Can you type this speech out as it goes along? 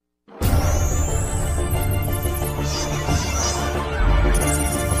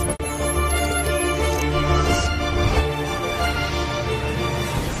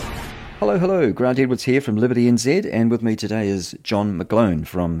Hello, hello. Grant Edwards here from Liberty NZ, and with me today is John McGlone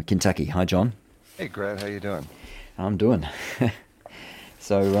from Kentucky. Hi, John. Hey, Grant, how you doing? I'm doing. How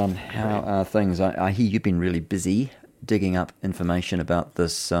Great. are things? I hear you've been really busy digging up information about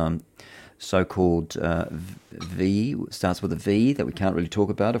this so-called V, starts with a V, that we can't really talk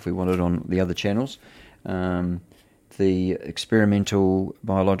about if we want it on the other channels. Um, the experimental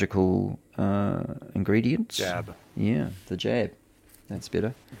biological ingredients. Jab. Yeah, the jab. That's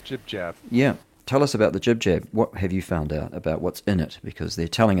better. Jib jab. Yeah. Tell us about the jib jab. What have you found out about what's in it? Because they're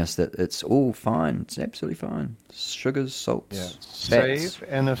telling us that it's all fine. It's absolutely fine. Sugars, Yeah. salts, fats. Safe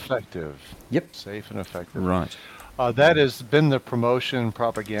and effective. Yep. Safe and effective. Right. That has been the promotion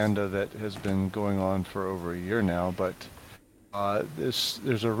propaganda that has been going on for over a year now. But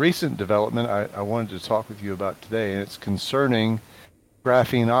there's a recent development I wanted to talk with you about today, and it's concerning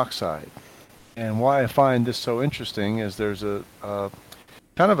graphene oxide. And why I find this so interesting is there's a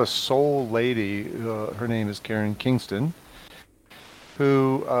kind of a soul lady, her name is Karen Kingston,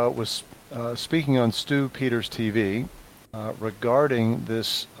 who was speaking on Stu Peters TV regarding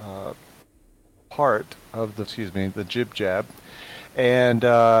this part of the jib jab, and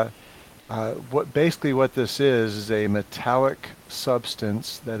what this is a metallic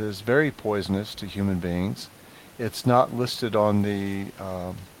substance that is very poisonous to human beings. It's not listed on the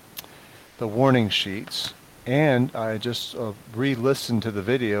warning sheets, and I just re-listened to the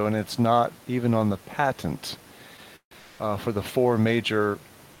video, and it's not even on the patent for the four major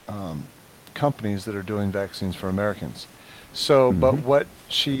companies that are doing vaccines for Americans. So, but Mm-hmm. what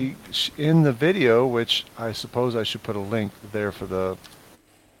she in the video, which I suppose I should put a link there for the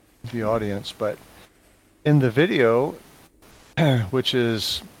audience, but in the video, which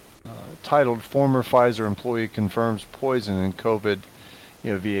is titled "Former Pfizer Employee Confirms Poison in COVID,"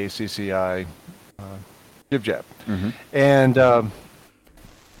 VACCI, jib jab, Mm-hmm. and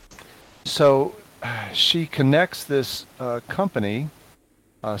so she connects this company,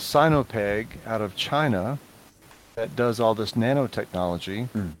 Sinopec, out of China, that does all this nanotechnology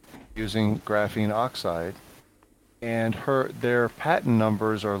Mm. using graphene oxide, and their patent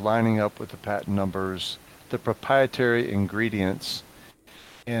numbers are lining up with the patent numbers, the proprietary ingredients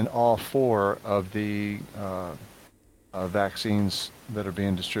in all four of the vaccines that are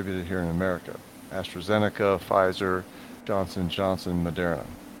being distributed here in America: AstraZeneca, Pfizer, Johnson & Johnson, Moderna.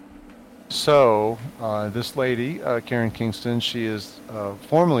 So this lady, Karen Kingston, she is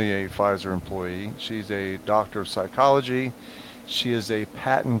formerly a Pfizer employee. She's a doctor of psychology. She is a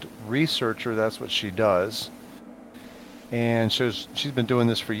patent researcher. That's what she does. And she's been doing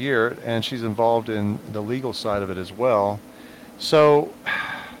this for years, and she's involved in the legal side of it as well. So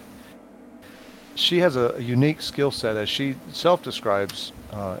she has a unique skill set, as she self-describes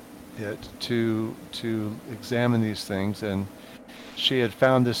it, to examine these things. And she had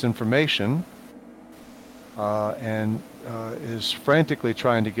found this information and is frantically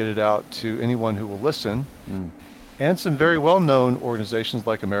trying to get it out to anyone who will listen. Mm. And some very well-known organizations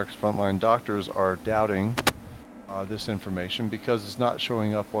like America's Frontline Doctors are doubting this information because it's not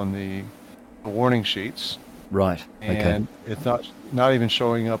showing up on the warning sheets, Right. Okay. and it's not even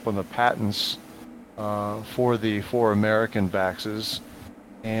showing up on the patents for the four American vaxes.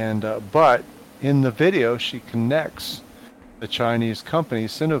 And but in the video, she connects the Chinese company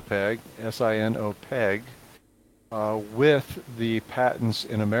Sinopec, Sinopec, with the patents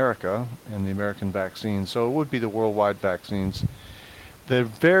in America and the American vaccines. So it would be the worldwide vaccines. The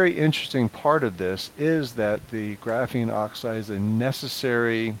very interesting part of this is that the graphene oxide is a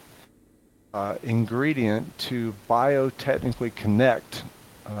necessary ingredient to biotechnically connect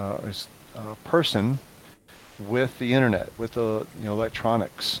a person with the internet, with the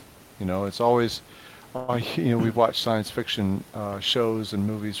electronics. It's always we've watched science fiction shows and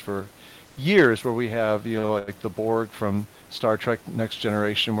movies for years where we have like the Borg from Star Trek Next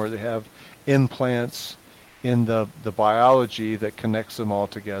Generation, where they have implants in the biology that connects them all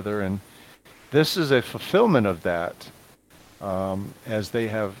together, and this is a fulfillment of that, as they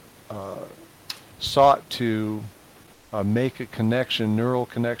have sought to make a connection, neural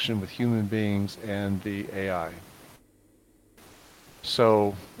connection with human beings and the AI.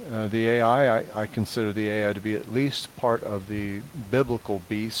 So the AI, I consider the AI to be at least part of the biblical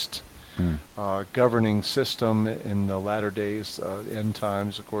beast, Mm. governing system in the latter days, end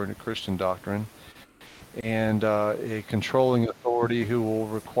times, according to Christian doctrine, and a controlling authority who will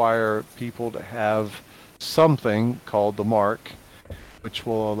require people to have something called the mark, which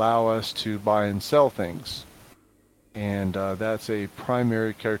will allow us to buy and sell things. And that's a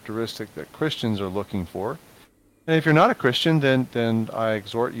primary characteristic that Christians are looking for. And if you're not a Christian, then I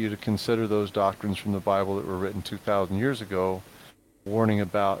exhort you to consider those doctrines from the Bible that were written 2,000 years ago warning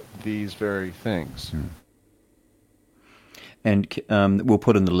about these very things. And we'll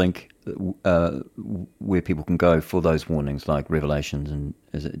put in the link where people can go for those warnings, like Revelations and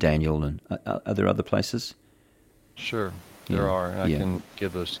is it Daniel, and are there other places? Sure, there are, and I can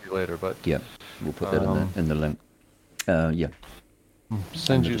give those to you later. But yeah, we'll put that in the link. Yeah,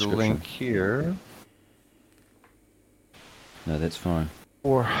 send you the link here. No, that's fine.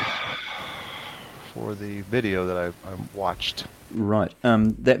 For the video that I watched. Right.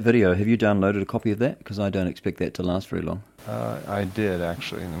 That video, have you downloaded a copy of that? Because I don't expect that to last very long. I did,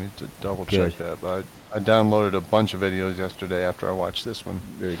 actually. Let me double check that. But I downloaded a bunch of videos yesterday after I watched this one.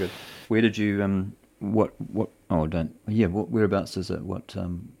 Very good. Where did you, whereabouts is it?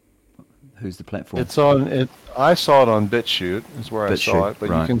 Who's the platform? It's on, I saw it on BitChute, is where I saw it, but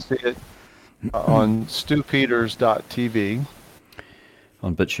you can see it on stupeters.tv.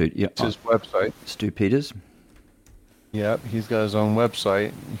 On BitChute, yeah. It's his website. Stu Peters. Yep, he's got his own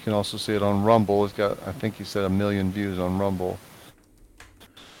website. You can also see it on Rumble. It's got, I think he said, 1 million views on Rumble.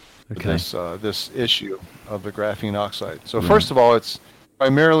 Okay. This issue of the graphene oxide. So first of all, it's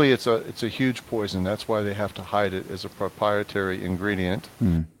primarily it's a huge poison. That's why they have to hide it as a proprietary ingredient.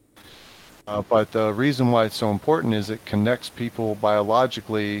 But the reason why it's so important is it connects people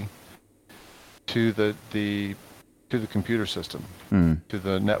biologically to the computer system, to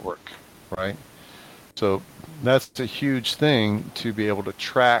the network, right? So that's a huge thing to be able to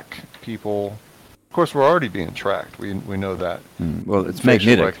track people. Of course, we're already being tracked. We know that. Well, it's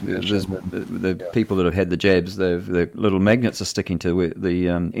magnetic. The people that have had the jabs, the little magnets are sticking to the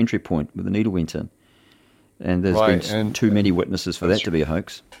entry point where the needle went in. And there's been too many witnesses for that to be a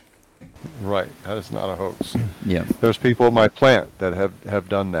hoax. Right. That is not a hoax. Yeah. There's people at my plant that have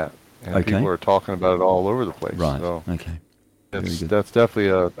done that. And people are talking about it all over the place. Right. So okay. That's definitely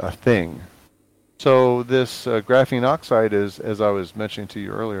a thing. So this graphene oxide is, as I was mentioning to you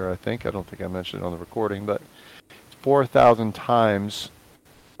earlier, I don't think I mentioned it on the recording, but it's 4,000 times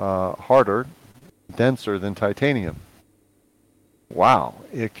harder, denser than titanium. Wow.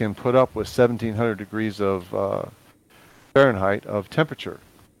 It can put up with 1,700 degrees of Fahrenheit of temperature.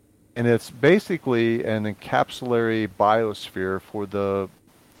 And it's basically an encapsulatory biosphere for the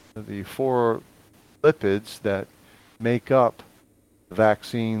 4 lipids that make up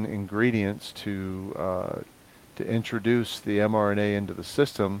vaccine ingredients to introduce the mRNA into the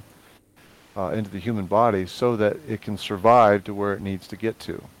system, into the human body, so that it can survive to where it needs to get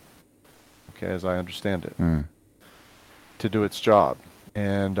to. Okay, as I understand it, to do its job.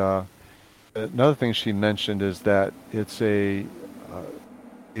 And another thing she mentioned is that it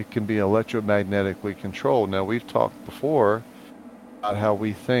can be electromagnetically controlled. Now, we've talked before about how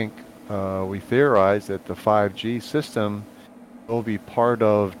we theorize that the 5G system will be part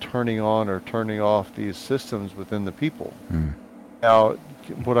of turning on or turning off these systems within the people. Now,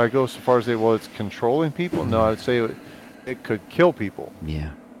 would I go so far as say, well, it's controlling people? No, I'd say it could kill people.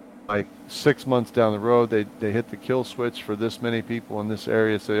 Yeah. Like 6 months down the road, they hit the kill switch for this many people in this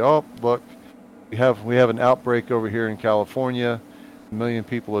area. Say, oh, look, we have an outbreak over here in California. 1 million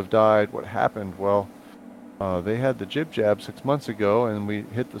people have died. What happened? Well, they had the jib jab 6 months ago, and we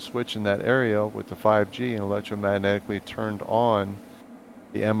hit the switch in that area with the 5G and electromagnetically turned on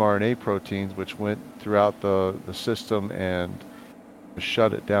the mRNA proteins, which went throughout the system and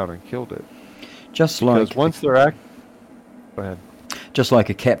shut it down and killed it. Because once they're active, go ahead. Just like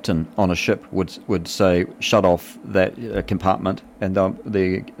a captain on a ship would say, shut off that compartment, and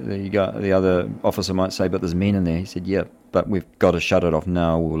the other officer might say, but there's men in there. He said, yeah, but we've got to shut it off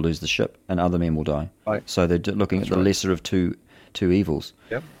now, or we'll lose the ship, and other men will die. Right. So they're looking at the lesser of two evils.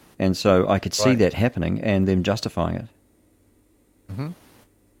 Yep. And so I could see that happening, and them justifying it. Mm-hmm.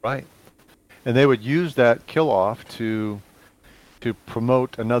 Right. And they would use that kill-off to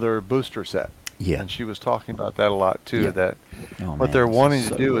promote another booster set. Yeah. And she was talking about that a lot, too, that what they're wanting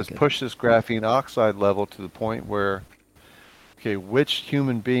to do is push this graphene oxide level to the point where, okay, which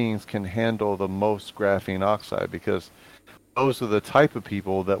human beings can handle the most graphene oxide? Because those are the type of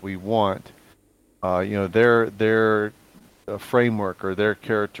people that we want. Their framework or their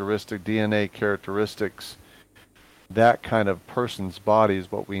DNA characteristics, that kind of person's body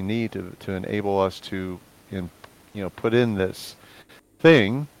is what we need to enable us to, put in this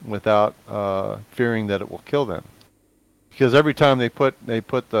thing without fearing that it will kill them. Because every time they put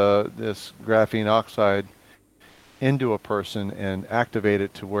this graphene oxide into a person and activate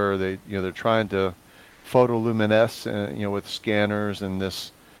it to where they're trying to photoluminesce, with scanners and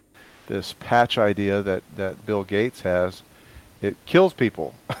this patch idea that Bill Gates has, it kills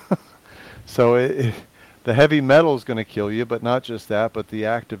people. So the heavy metal is going to kill you, but not just that, but the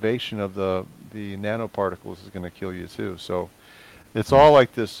activation of the nanoparticles is going to kill you too. So It's all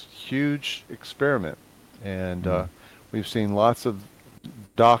like this huge experiment, and we've seen lots of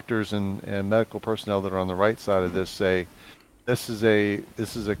doctors and medical personnel that are on the right side of this say this is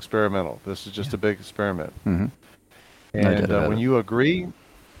experimental. This is just Yeah. a big experiment. Hmm. No doubt And about when it. you agree,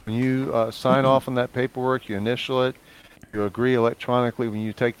 when you sign off on that paperwork, you initial it, you agree electronically when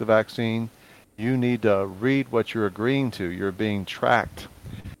you take the vaccine, you need to read what you're agreeing to. You're being tracked.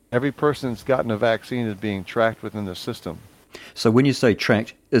 Every person that's gotten a vaccine is being tracked within the system. So when you say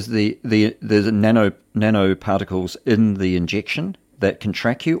tracked, is there's nanoparticles in the injection that can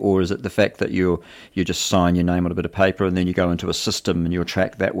track you, or is it the fact that you just sign your name on a bit of paper and then you go into a system and you're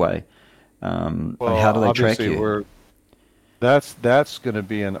tracked that way? Well, How do they track obviously, you? that's going to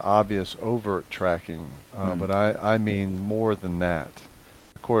be an obvious overt tracking, Mm. but I mean more than that.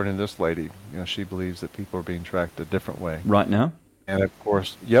 According to this lady, she believes that people are being tracked a different way. Right now, And of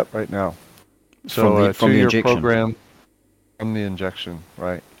course, yep, right now. from So the a from the two-year injection. program from the injection,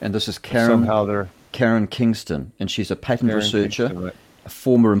 right? And this is Somehow they're Karen Kingston, and she's a patent Karen researcher, Kingston, right? a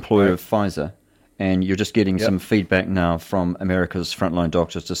former employee Right. of Pfizer. And you're just getting Yep. some feedback now from America's frontline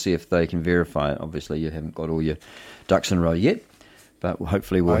doctors to see if they can verify it. Obviously, you haven't got all your ducks in a row yet, but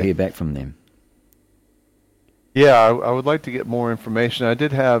hopefully we'll Right. hear back from them. Yeah, I would like to get more information. I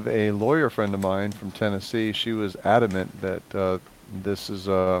did have a lawyer friend of mine from Tennessee. She was adamant that this is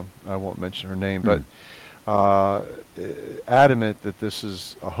I won't mention her name, but Mm. uh, adamant that this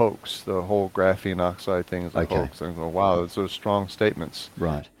is a hoax. The whole graphene oxide thing is a Okay, hoax. I go, wow, those are strong statements.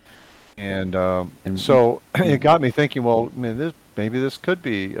 right. And And so it got me thinking. Well, maybe this could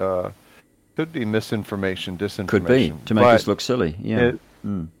be misinformation, could be disinformation, to make us but look silly. Yeah. it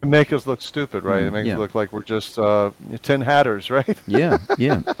Mm. it make us look stupid, right? It makes Yeah. it look like we're just tin hatters, right? Yeah.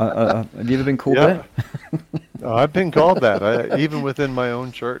 Yeah. Have you ever been called Yeah, that? I've been called that, even within my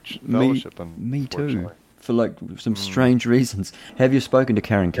own church Me, fellowship, me too. unfortunately. For like some Mm. strange reasons. Have you spoken to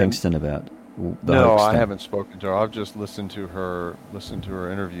Karen And Kingston about the no, hoax I thing? haven't spoken to her. I've just listened to her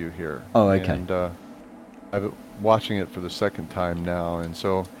interview here, Oh, okay. and I've been watching it for the second time now, and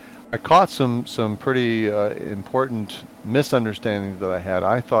so I caught some pretty important misunderstandings that I had.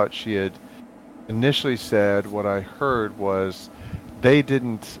 I thought she had initially said what I heard was they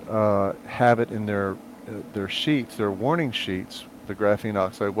didn't have it in their sheets, their warning sheets. The graphene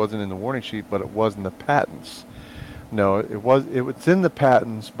oxide wasn't in the warning sheet, but it was in the patents. No, it was in the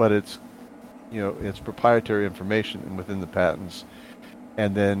patents, but it's proprietary information and within the patents.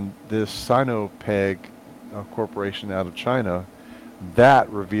 And then this Sinopec corporation out of China, that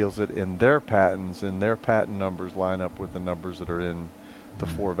reveals it in their patents, and their patent numbers line up with the numbers that are in the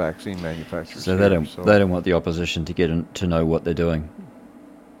four vaccine manufacturers So here. they So don't want the opposition to to know what they're doing.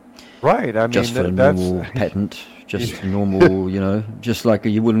 right, I Just mean for a that's normal patent, yeah, just normal, just like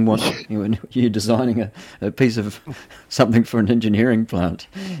you wouldn't want you're designing a piece of something for an engineering plant.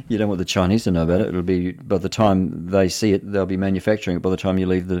 You don't want the Chinese to know about it. It'll be by the time they see it, they'll be manufacturing it by the time you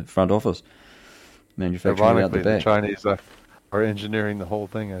leave the front office, manufacturing it out the ironically the back. Chinese are engineering the whole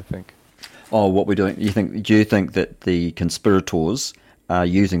thing, I think. Oh, what we're doing? Do you think that the conspirators are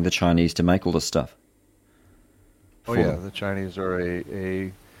using the Chinese to make all this stuff Oh for yeah, them? the Chinese are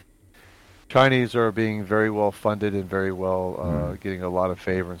a Chinese are being very well funded and very well Mm, getting a lot of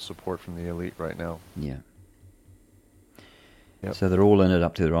favor and support from the elite right now. yeah. Yep. So they're all in it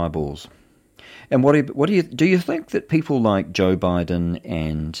up to their eyeballs. And do you think that people like Joe Biden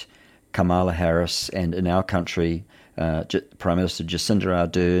and Kamala Harris and in our country, Prime Minister Jacinda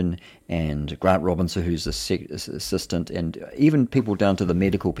Ardern and Grant Robinson, who's the assistant, and even people down to the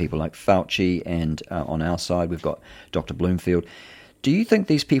medical people like Fauci, and on our side we've got Dr. Bloomfield. Do you think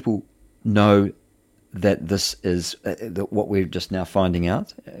these people know that this is what we're just now finding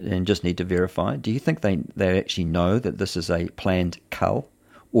out and just need to verify? Do you think they actually know that this is a planned cull,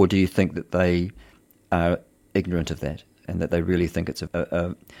 or do you think that they are ignorant of that and that they really think it's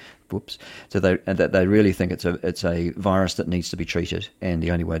that they really think it's a virus that needs to be treated, and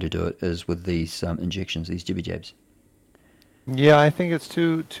the only way to do it is with these injections, these jibby jabs? Yeah, I think it's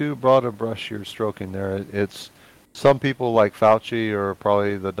too broad a brush you're stroking there. It's some people like Fauci or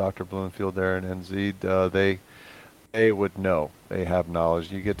probably the Dr. Bloomfield there in NZ. They would know. They have knowledge.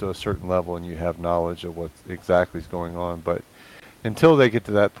 You get to a certain level and you have knowledge of what exactly is going on. But until they get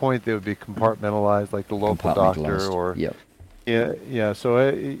to that point, they would be compartmentalized, like the local doctor Compartmentalized. or Yep. yeah. So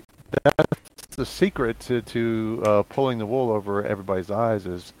that's the secret to pulling the wool over everybody's eyes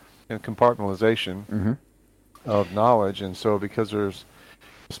is compartmentalization Hmm. of knowledge. And so because there's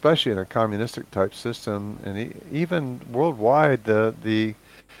especially in a communistic type system and even worldwide the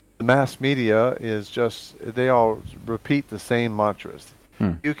mass media is just they all repeat the same mantras.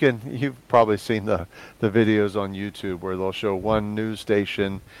 You've probably seen the videos on YouTube where they'll show one news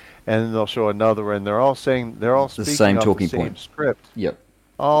station and then they'll show another, and they're all The speaking same off the talking same point. script, Yep.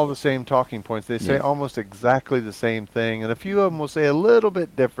 all the same talking points. They say Yeah. almost exactly the same thing, and a few of them will say a little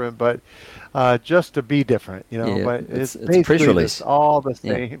bit different, but just to be different, Yeah. But It's it's a press basically release. all the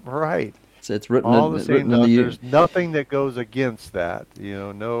Yeah. same, right? So it's written All the same. in the. There's nothing that goes against that,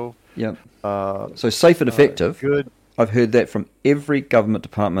 No Yep. uh, So safe and effective. good. I've heard that from every government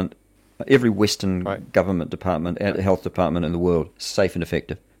department, every Western Right. government department and health department in the world. Safe and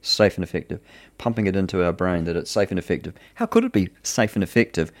effective. Safe and effective. Pumping it into our brain that it's safe and effective. How could it be safe and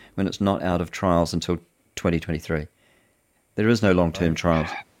effective when it's not out of trials until 2023? There is no long-term trials.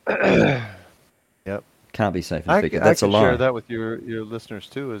 Yep. Can't be safe and I, effective. I That's a can share lie. that with your listeners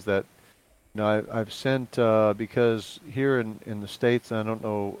too. Is that I've sent because here in the States, I don't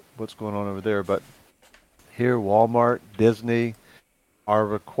know what's going on over there, but here Walmart, Disney are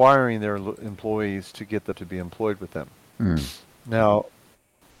requiring their employees to get them to be employed with them. Mm. Now,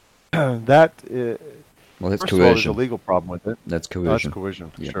 that Well, that's first of all, there's a coercion. legal problem with it. That's No, that's coercion.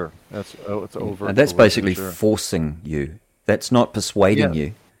 coercion for Yeah. sure. It's over And that's coercion, basically sure. forcing you. That's not persuading Yeah,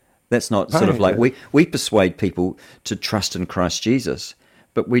 you. That's not sort of right, like we persuade people to trust in Christ Jesus,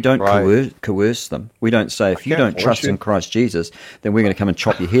 but we don't right. coerce them. We don't say, I if you can't don't force trust you. in Christ Jesus, then we're going to come and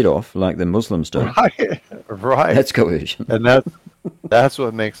chop your head off like the Muslims do. Right, right. That's coercion. And that's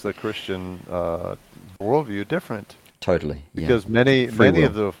what makes the Christian worldview different. Totally. Yeah. Because many Free many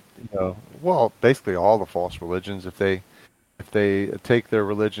of will. the well, basically all the false religions, if they take their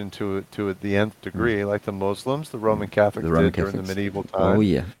religion to the nth degree, like the Muslims, the Roman Catholics The Roman did during the Catholics. medieval Oh, time,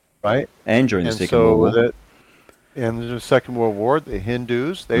 yeah. right? And during the And Second World so War. that in the Second World War, the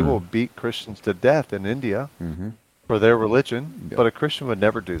Hindus, they will beat Christians to death in India Mm-hmm. for their religion, Yeah. but a Christian would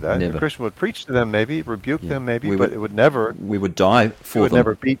never do that. Never. A Christian would preach to them, maybe rebuke Yeah. them, maybe, We but would it would never. we would die We for would them.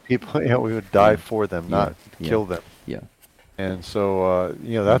 never beat people. We would die Yeah. for them, Yeah. not Yeah. kill them. Yeah. And so,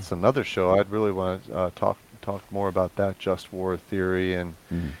 that's another show. I'd really want to talk more about that, just war theory, and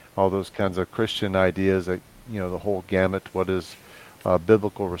Mm. all those kinds of Christian ideas. That the whole gamut. What is a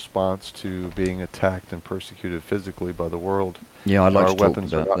biblical response to being attacked and persecuted physically by the world? Yeah, I'd like Our to talk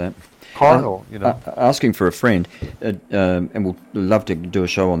weapons are about not that. carnal. Asking for a friend, and we'll love to do a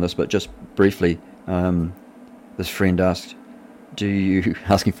show on this, but just briefly, this friend asked,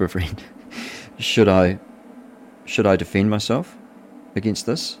 asking for a friend, should I defend myself against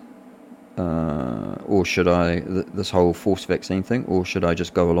this? Or should I, this whole forced vaccine thing, or should I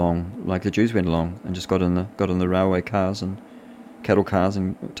just go along like the Jews went along and just got in the railway cars and cattle cars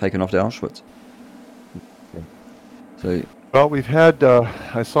and taken off to Auschwitz? So, Well, we've had.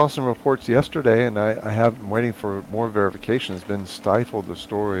 I saw some reports yesterday, and I have been waiting for more verification. It's been stifled. The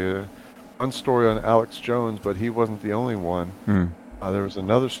story, one story on Alex Jones, but he wasn't the only one. There was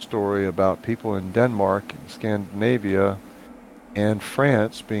another story about people in Denmark, Scandinavia, and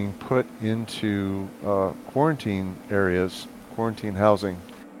France being put into quarantine areas, quarantine housing,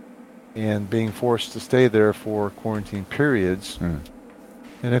 and being forced to stay there for quarantine periods.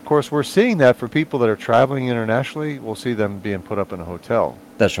 And of course, we're seeing that for people that are traveling internationally. We'll see them being put up in a hotel.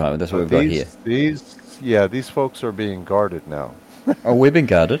 that's right, that's what But we've got here. these folks are being guarded now. Oh, we've been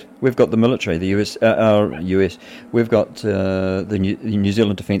guarded. We've got the military, the US, our US. We've got the New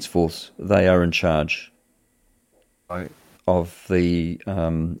Zealand Defence Force. They are in charge Right. of the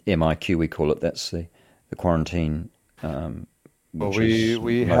MIQ, we call it. That's the quarantine. Well, which is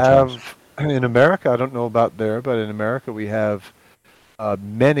we no charge. have in America. I don't know about there, but in America we have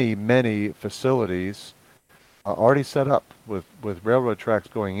many facilities already set up with railroad tracks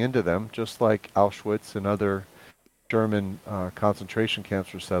going into them, just like Auschwitz and other German concentration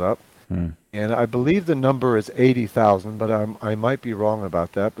camps were set up. And I believe the number is 80,000, but I might be wrong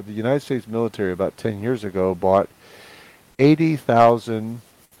about that. But the United States military about 10 years ago bought 80,000,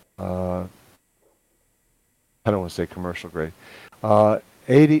 I don't want to say commercial grade,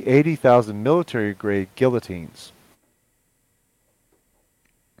 80,000 military grade guillotines.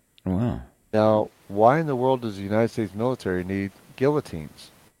 Wow. Now, why in the world does the United States military need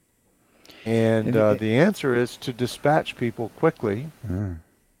guillotines? And the answer is to dispatch people quickly.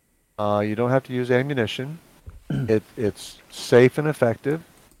 You don't have to use ammunition. It's safe and effective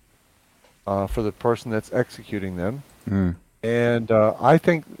for the person that's executing them. And I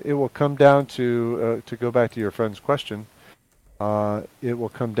think it will come down to go back to your friend's question, it will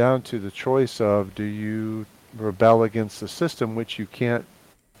come down to the choice of, do you rebel against the system, which you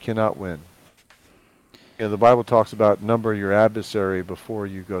cannot win. The Bible talks about number your adversary before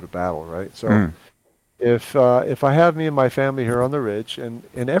you go to battle, right? So if I have me and my family here on the ridge, and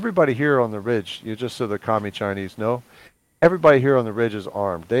everybody here on the ridge, just so the commie Chinese know, everybody here on the ridge is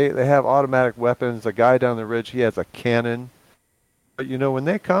armed. They have automatic weapons. The guy down the ridge, he has a cannon. But when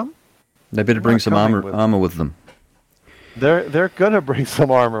they come, They better they're bring not some coming with. armor with them. They're gonna bring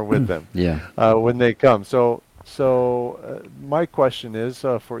some armor with them Yeah. when they come. So my question is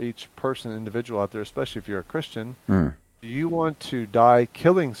for each person, individual out there, especially if you're a Christian, Mm. do you want to die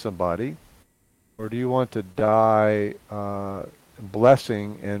killing somebody, or do you want to die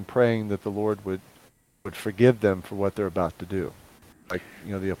blessing and praying that the Lord would forgive them for what they're about to do, like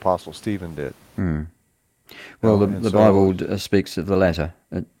the Apostle Stephen did? Mm. Well, the so, Bible speaks of the latter,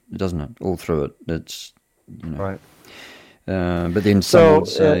 doesn't it? All through it, it's right. But then some would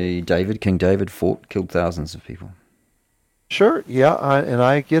say King David killed thousands of people. Sure, yeah, and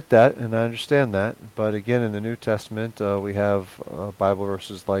I get that, and I understand that. But again, in the New Testament, we have Bible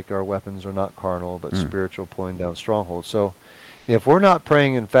verses like "Our weapons are not carnal, but spiritual, pulling down strongholds." So, if we're not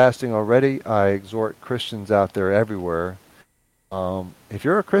praying and fasting already, I exhort Christians out there everywhere. If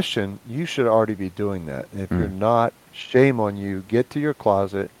you're a Christian, you should already be doing that. If you're not, shame on you. Get to your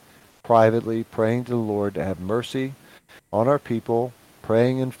closet privately, praying to the Lord to have mercy on our people,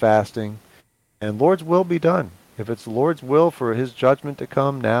 praying and fasting, and Lord's will be done. If it's the Lord's will for His judgment to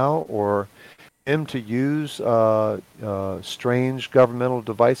come now, or Him to use strange governmental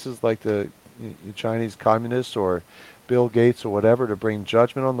devices like the Chinese communists or Bill Gates or whatever to bring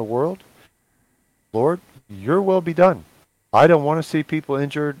judgment on the world, Lord, your will be done. I don't want to see people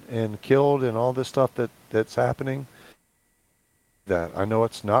injured and killed and all this stuff that's happening. That I know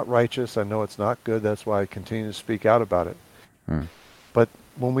it's not righteous. I know it's not good. That's why I continue to speak out about it. But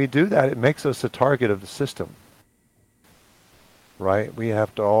when we do that, it makes us a target of the system. Right? We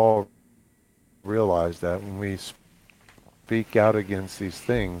have to all realize that when we speak out against these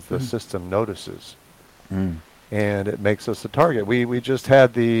things, the system notices. And it makes us a target. We just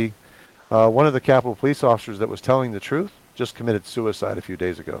had one of the Capitol Police officers that was telling the truth just committed suicide a few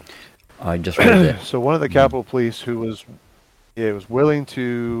days ago. I just read that. So one of the Capitol Police who was willing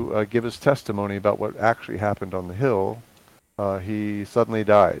to give his testimony about what actually happened on the Hill, he suddenly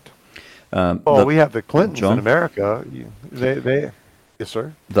died. We have the Clintons John? in America. They, yes,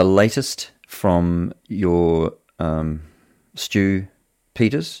 sir. The latest from your Stu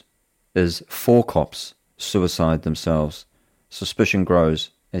Peters is 4 cops suicide themselves. Suspicion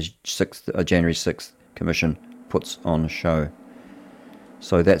grows as January 6th Commission puts on a show.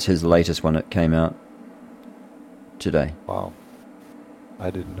 So that's his latest one. It came out today. Wow.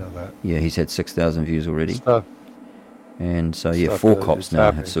 I didn't know that. Yeah, he's had 6,000 views already. Stuff. And so, 4 cops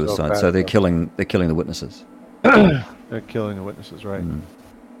now have suicide. So they're killing the witnesses. They're killing the witnesses, right?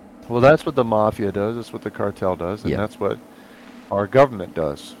 Well, that's what the mafia does. That's what the cartel does. And that's what our government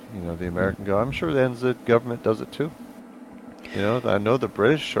does. The American government. I'm sure the government does it too. I know the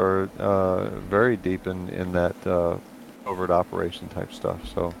British are very deep in that overt operation type stuff.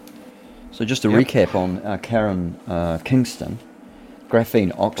 So just to recap on Karen Kingston,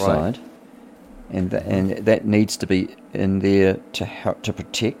 graphene oxide, and that needs to be in there to help to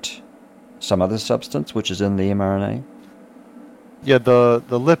protect some other substance which is in the mRNA. Yeah, the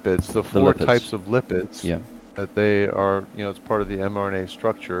lipids, the 4 lipids. types of lipids. Yeah. That they are, it's part of the mRNA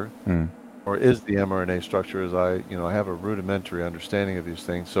structure, or is the mRNA structure, as I have a rudimentary understanding of these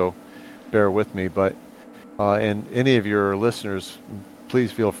things, so bear with me. But, and any of your listeners,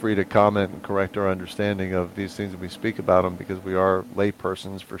 please feel free to comment and correct our understanding of these things when we speak about them, because we are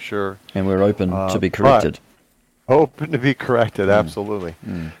laypersons for sure. And we're open to be corrected. Open to be corrected, absolutely.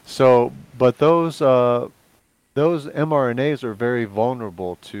 So, but those mRNAs are very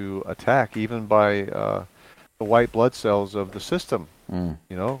vulnerable to attack, even by the white blood cells of the system.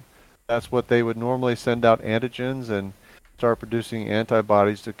 That's what they would normally send out antigens and start producing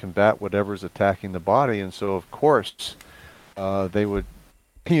antibodies to combat whatever's attacking the body. And so, of course, they would,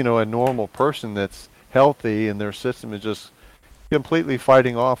 a normal person that's healthy and their system is just completely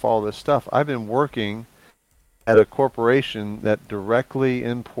fighting off all this stuff. I've been working at a corporation that directly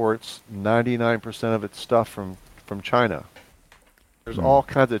imports 99% of its stuff from China. There's all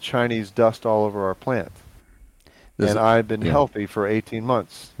kinds of Chinese dust all over our plant. And I've been healthy for 18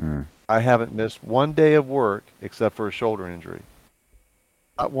 months. I haven't missed one day of work except for a shoulder injury.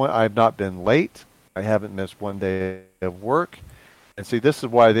 I've not been late. I haven't missed one day of work. And see, this is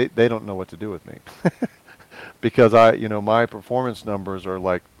why they don't know what to do with me. Because my performance numbers are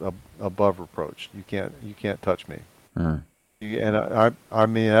like above reproach. You can't touch me. And I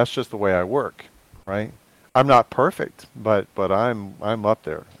mean, that's just the way I work, right? I'm not perfect, but I'm up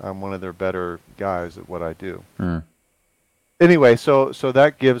there. I'm one of their better guys at what I do. Anyway, so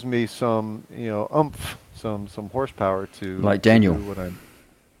that gives me some oomph, some horsepower to like Daniel. do what I'm.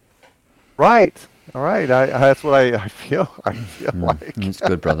 Right. All right. That's what I feel. I feel like. It's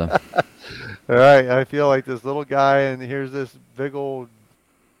good, brother. All right. I feel like this little guy, and here's this big old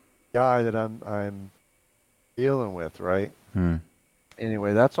guy that I'm dealing with, right? Hmm.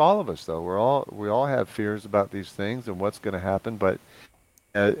 Anyway, that's all of us, though. We all have fears about these things and what's going to happen. But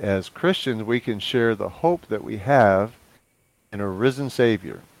as Christians, we can share the hope that we have in a risen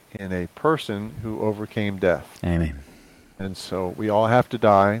Savior, in a person who overcame death. Amen. And so we all have to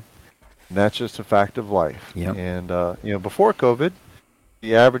die. And that's just a fact of life. Yep. And before COVID,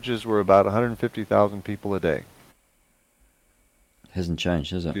 the averages were about 150,000 people a day. Hasn't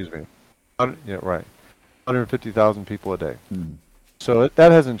changed, has it? Excuse me. Yeah, right. 150,000 people a day. Mm. So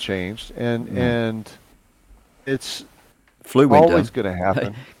that hasn't changed, and it's Flu went always down. going to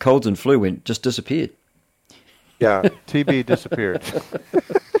happen. Colds and flu just disappeared. Yeah, TB disappeared.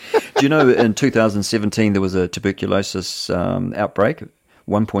 Do you know in 2017 there was a tuberculosis outbreak?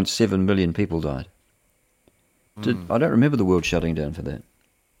 1.7 million people died. I don't remember the world shutting down for that.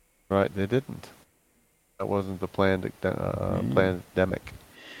 Right, they didn't. That wasn't the pandemic.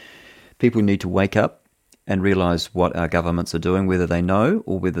 People need to wake up and realize what our governments are doing, whether they know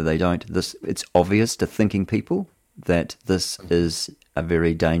or whether they don't. It's obvious to thinking people that this is a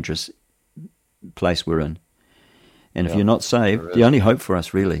very dangerous place we're in. And if you're not saved, the only hope for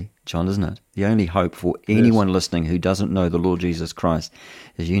us really, John, isn't it? The only hope for anyone listening who doesn't know the Lord Jesus Christ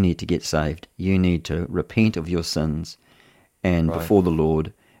is you need to get saved. You need to repent of your sins and before the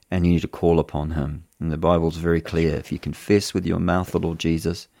Lord, and you need to call upon him. And the Bible's very clear. If you confess with your mouth the Lord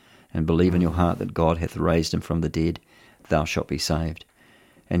Jesus and believe in your heart that God hath raised him from the dead, thou shalt be saved.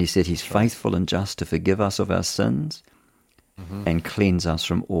 And he said he's faithful and just to forgive us of our sins and cleanse us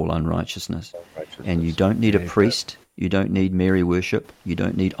from all unrighteousness. And you don't need a priest. You don't need Mary worship. You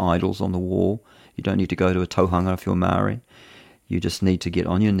don't need idols on the wall. You don't need to go to a tauhanga if you're Maori. You just need to get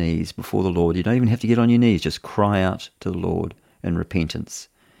on your knees before the Lord. You don't even have to get on your knees. Just cry out to the Lord in repentance.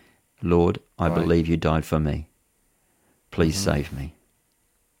 Lord, I believe you died for me. Please save me.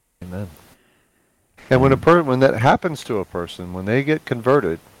 Amen. And when that happens to a person, when they get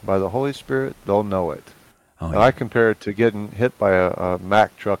converted by the Holy Spirit, they'll know it. Oh, And I compare it to getting hit by a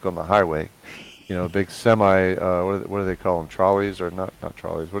Mack truck on the highway. A big semi, what do they call them? Trolleys or not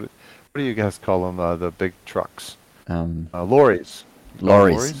trolleys? What do you guys call them? The big trucks? Lorries.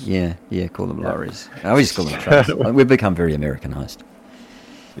 Lorries. Yeah, call them lorries. I always call them trucks. We've become very Americanized.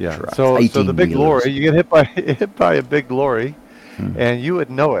 Yeah. Trucks. So the big 18-wheelers. lorry, you get hit by a big lorry, and you would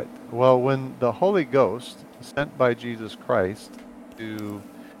know it. Well, when the Holy Ghost, sent by Jesus Christ to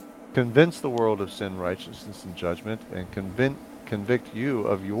convince the world of sin, righteousness, and judgment, and convict you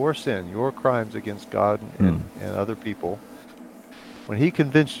of your sin, your crimes against God and other people. When he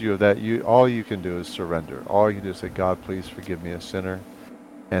convinced you of that, all you can do is surrender. All you can do is say, God, please forgive me, a sinner,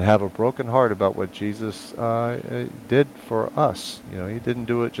 and have a broken heart about what Jesus did for us. He didn't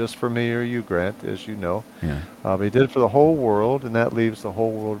do it just for me or you, Grant, as you know. Yeah. But he did it for the whole world, and that leaves the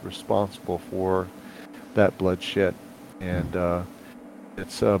whole world responsible for that bloodshed. And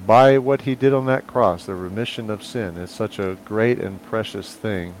it's by what he did on that cross, the remission of sin. It's such a great and precious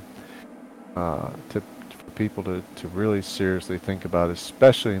thing for people to really seriously think about,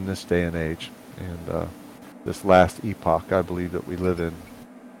 especially in this day and age and this last epoch, I believe, that we live in.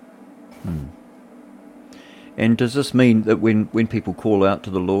 And does this mean that when people call out to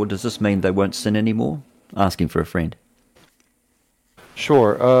the Lord, does this mean they won't sin anymore? Asking for a friend.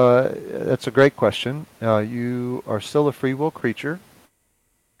 Sure. That's a great question. You are still a free will creature,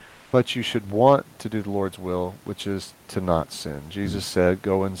 but you should want to do the Lord's will, which is to not sin. Jesus said,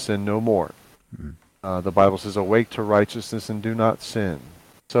 go and sin no more. The Bible says, awake to righteousness and do not sin.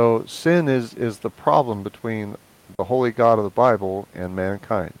 So sin is the problem between the holy God of the Bible and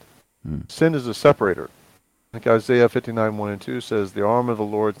mankind. Sin is a separator. Like Isaiah 59:1-2 says, the arm of the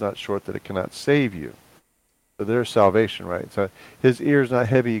Lord is not short that it cannot save you. So there's salvation, right? So his ear is not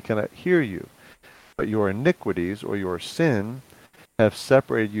heavy, he cannot hear you. But your iniquities or your sin have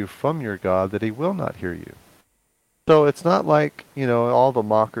separated you from your God, that he will not hear you. So it's not like, all the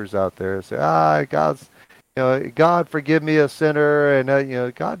mockers out there say, God forgive me, a sinner,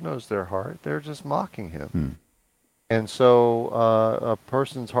 and God knows their heart. They're just mocking him. And so a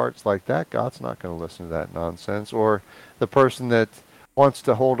person's heart's like that, God's not going to listen to that nonsense. Or the person that wants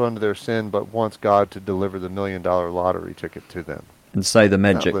to hold on to their sin but wants God to deliver the $1 million lottery ticket to them. And say the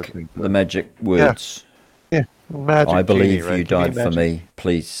magic words. Yeah, magic. I believe genie, you died for me.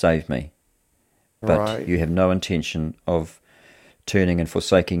 Please save me. But you have no intention of turning and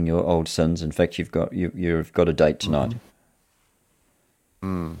forsaking your old sins. In fact, you've got a date tonight.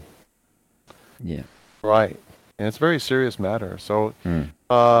 Yeah. Right. And it's a very serious matter. So,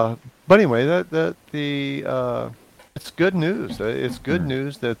 but but anyway, it's good news. It's good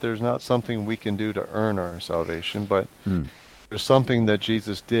news that there's not something we can do to earn our salvation, but Mm. there's something that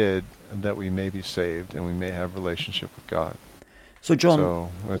Jesus did that we may be saved and we may have relationship with God. So, John, So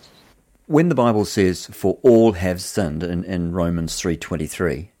it's, when the Bible says "for all have sinned" in Romans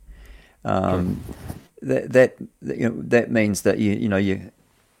 3:23, that means that you.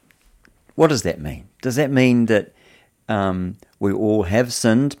 What does that mean? Does that mean that we all have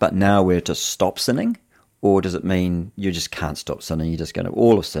sinned, but now we're to stop sinning, or does it mean you just can't stop sinning? You're just going to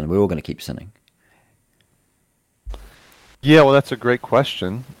all have sinned. We're all going to keep sinning. yeah, well, that's a great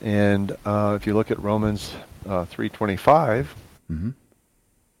question. And if you look at Romans 3:25,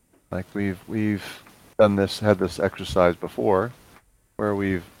 like we've done this, had this exercise before, where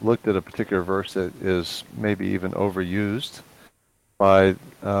we've looked at a particular verse that is maybe even overused by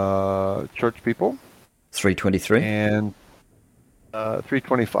church people. 3:23 and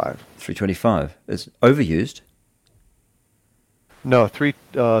 3:25. 3:25 is overused. No,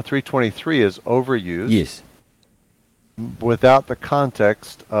 3:23 is overused. Yes. Without the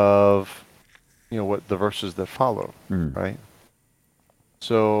context of what the verses that follow, Mm. right?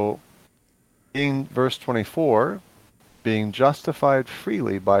 So, in verse 24, being justified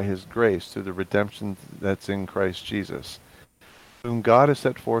freely by His grace through the redemption that's in Christ Jesus, whom God has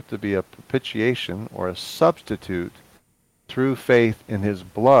set forth to be a propitiation or a substitute through faith in His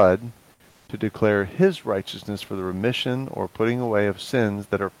blood, to declare His righteousness for the remission or putting away of sins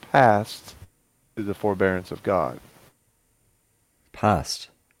that are past through the forbearance of God. Past.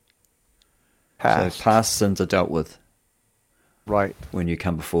 Past. So past sins are dealt with. Right. When you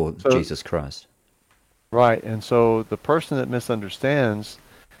come before Jesus Christ. Right. And so the person that misunderstands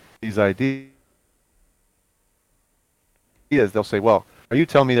these ideas, they'll say, well, are you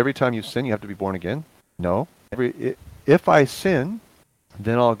telling me every time you sin you have to be born again? No. If I sin,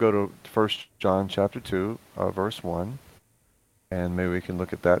 then I'll go to 1 John chapter 2, verse 1, and maybe we can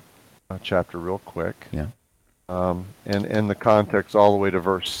look at that chapter real quick. Yeah. And the context all the way to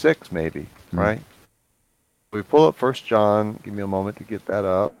verse 6 maybe, right? We pull up 1 John, give me a moment to get that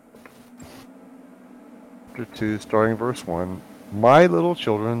up. Chapter 2, starting verse 1. My little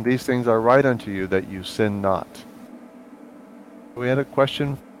children, these things I write unto you, that you sin not. We had a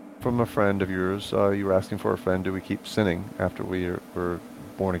question from a friend of yours. You were asking for a friend, do we keep sinning after we were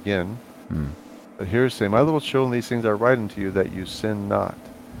born again? But here's saying, my little children, these things I write unto you, that you sin not.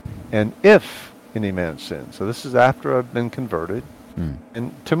 And if any man sins, so this is after I've been converted,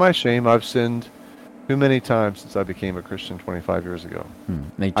 and to my shame, I've sinned too many times since I became a Christian 25 years ago.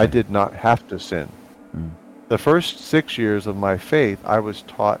 Me too. I did not have to sin. The first 6 years of my faith, I was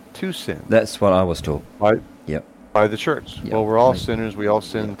taught to sin. That's what I was taught. Yep. By the church. Yep. Well, we're all sinners. We all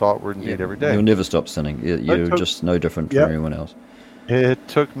sin, thought, word, and deed every day. You'll never stop sinning. You're just no different from anyone else. It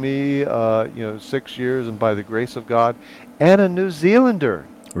took me, 6 years, and by the grace of God, and a New Zealander.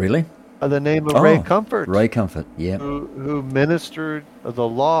 Really? By the name of Ray Comfort. Ray Comfort, yeah. Who ministered the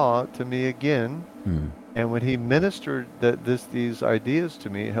law to me again. And when he ministered these ideas to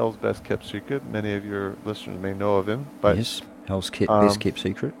me, Hell's Best Kept Secret, many of your listeners may know of him. But yes, Hell's Best Kept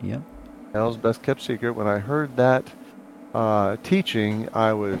Secret, yeah. Hell's Best Kept Secret. When I heard that teaching,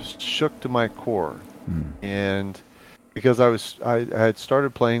 I was shook to my core. And because I had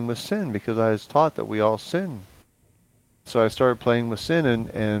started playing with sin, because I was taught that we all sin. So I started playing with sin,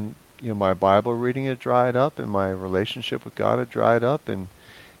 and my Bible reading had dried up, and my relationship with God had dried up, and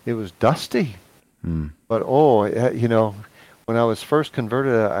it was dusty. But when I was first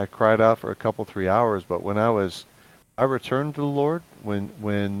converted, I cried out for a couple, 3 hours. But when I returned to the Lord,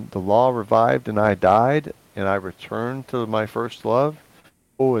 when the law revived and I died, and I returned to my first love,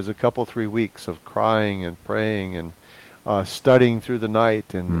 it was a couple, 3 weeks of crying and praying and studying through the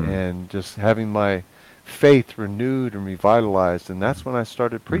night and just having my faith renewed and revitalized. And that's when I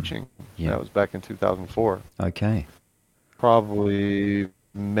started preaching. That was back in 2004. Okay. Probably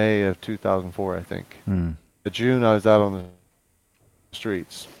May of 2004, I think. The June, I was out on the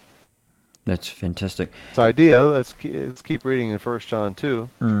streets. That's fantastic. This idea, let's keep reading in 1 John 2.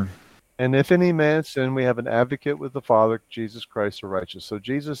 And if any man sin, we have an advocate with the Father, Jesus Christ the righteous. So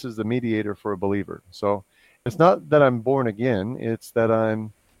Jesus is the mediator for a believer. So it's not that I'm born again. It's that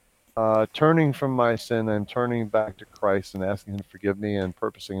I'm turning from my sin. I'm turning back to Christ and asking Him to forgive me and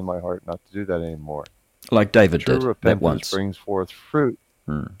purposing in my heart not to do that anymore. Like David True did repentance that once. Brings forth fruit.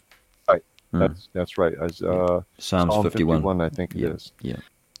 Right. That's right. As Psalms 51. I think it is. Yeah.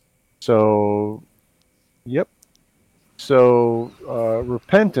 So, yep. So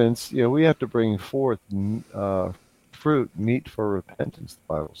repentance, we have to bring forth fruit, meat for repentance,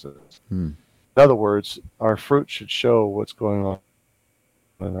 the Bible says. In other words, our fruit should show what's going on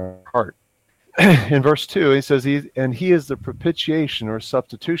in our heart. In verse 2, he says, he is the propitiation or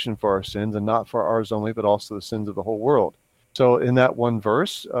substitution for our sins, and not for ours only, but also the sins of the whole world. So in that one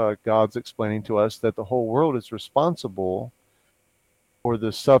verse, God's explaining to us that the whole world is responsible for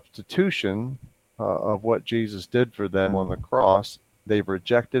the substitution of what Jesus did for them on the cross. They've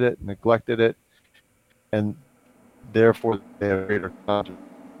rejected it, neglected it, and therefore they have greater condemnation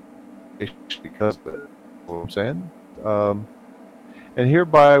because of it. What I'm saying? And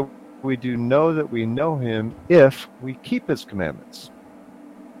hereby we do know that we know him if we keep his commandments.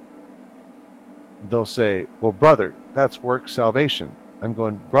 They'll say, well, brother, that's work salvation. I'm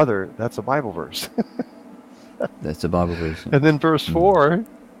going, brother, that's a Bible verse. That's a Bible verse. And then verse 4,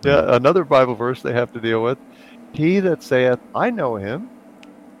 another Bible verse they have to deal with. He that saith, I know him,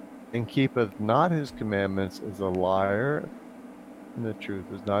 and keepeth not his commandments is a liar, and the truth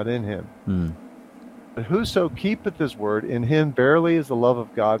is not in him. But whoso keepeth his word, in him verily is the love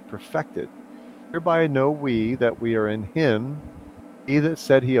of God perfected. Hereby know we that we are in him. He that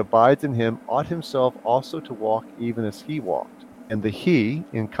said he abides in him ought himself also to walk even as he walked. And the he,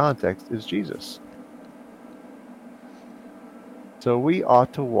 in context, is Jesus. So we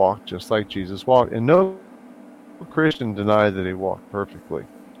ought to walk just like Jesus walked. And no Christian denies that he walked perfectly.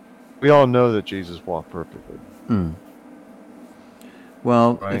 We all know that Jesus walked perfectly.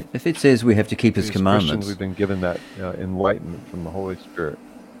 Well, right? if it says we have to keep his commandments... Christians, we've been given that enlightenment from the Holy Spirit.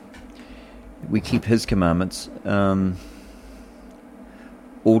 We keep his commandments, all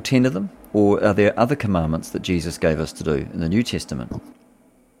 10 of them? Or are there other commandments that Jesus gave us to do in the New Testament?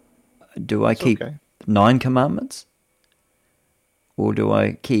 Do I keep 9 commandments? Or do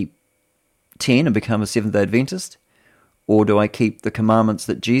I keep 10 and become a Seventh-day Adventist? Or do I keep the commandments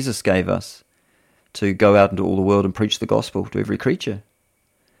that Jesus gave us to go out into all the world and preach the gospel to every creature?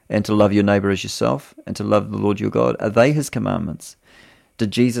 And to love your neighbor as yourself, and to love the Lord your God? Are they his commandments?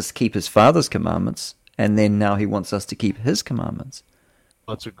 Did Jesus keep his Father's commandments, and then now he wants us to keep his commandments?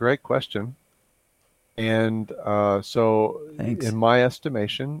 Well, that's a great question. And so, Thanks. In my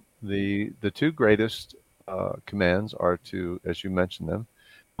estimation, the 2 greatest commands are to, as you mentioned them,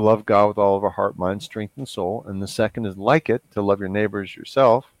 love God with all of our heart, mind, strength, and soul. And the second is like it, to love your neighbor as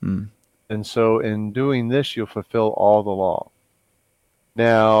yourself. And so in doing this, you'll fulfill all the law.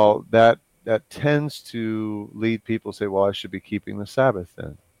 Now, that tends to lead people to say, well, I should be keeping the Sabbath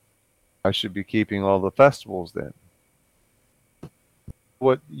then. I should be keeping all the festivals then.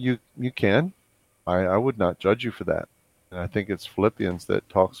 What you can. I would not judge you for that. And I think it's Philippians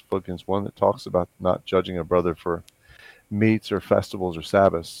 1 that talks about not judging a brother for meats or festivals or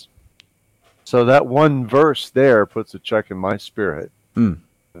Sabbaths. So that one verse there puts a check in my spirit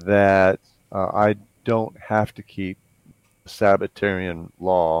that I don't have to keep Sabbatarian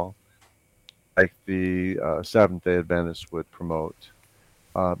law like the Seventh-day Adventists would promote,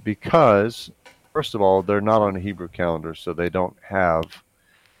 because first of all, they're not on a Hebrew calendar, so they don't have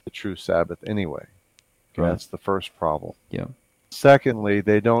the true Sabbath anyway. Okay, that's the first problem. Yeah. Secondly,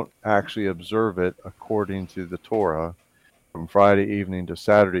 they don't actually observe it according to the Torah from Friday evening to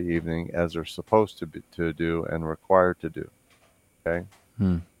Saturday evening as they're supposed to do and required to do. Okay.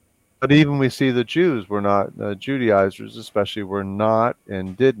 But even we see the Jews were not, Judaizers especially, were not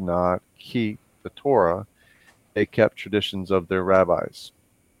and did not keep the Torah. They kept traditions of their rabbis.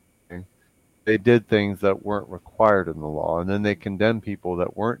 Okay? They did things that weren't required in the law, and then they condemned people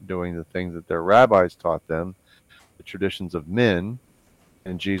that weren't doing the things that their rabbis taught them, the traditions of men,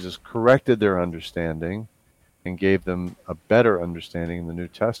 and Jesus corrected their understanding and gave them a better understanding in the New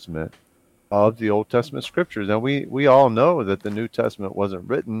Testament of the Old Testament scriptures. Now, we all know that the New Testament wasn't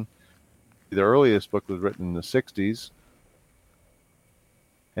written. The earliest book was written in the 60s.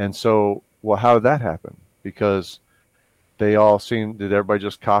 And so, well, how did that happen? Because did everybody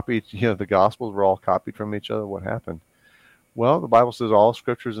just copy, the Gospels were all copied from each other? What happened? Well, the Bible says all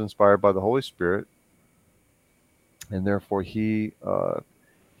scripture is inspired by the Holy Spirit, and therefore he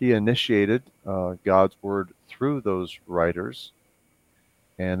initiated God's word through those writers,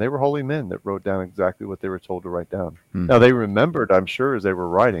 and they were holy men that wrote down exactly what they were told to write down. Now, they remembered, I'm sure, as they were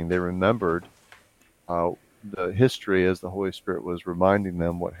writing, they remembered the history as the Holy Spirit was reminding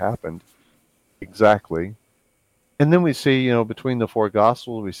them what happened exactly. And then we see, between the 4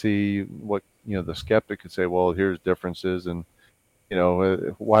 Gospels, we see what, the skeptic could say, well, here's differences, and,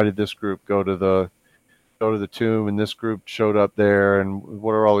 why did this group go to the tomb and this group showed up there, and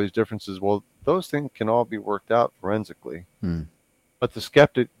what are all these differences? Well, those things can all be worked out forensically. But the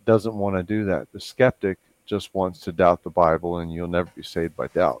skeptic doesn't want to do that. The skeptic just wants to doubt the Bible, and you'll never be saved by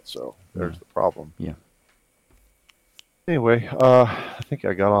doubt. So there's the problem. Yeah. Anyway, I think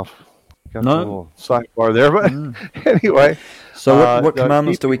I got off got a No. little sidebar there, but anyway. So what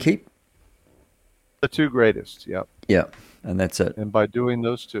commandments Keep do we keep? the two greatest. Yep. Yeah, and that's it. And by doing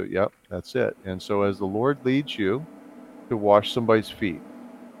those two, yep, that's it. And so as the Lord leads you to wash somebody's feet,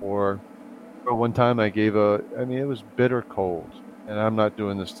 or one time I mean, it was bitter cold, and I'm not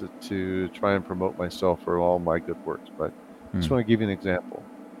doing this to try and promote myself or all my good works, but I just want to give you an example.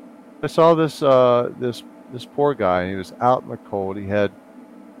 I saw this poor guy, and he was out in the cold. He had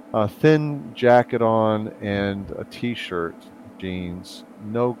a thin jacket on and a t-shirt, jeans,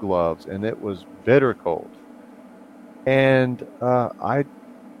 no gloves, and it was bitter cold. And the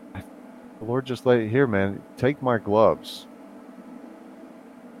Lord just let it here, man, take my gloves.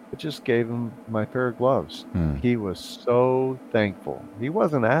 I just gave him my pair of gloves. He was so thankful. He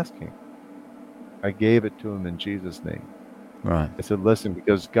wasn't asking. I gave it to him in Jesus' name. Right. I said, listen,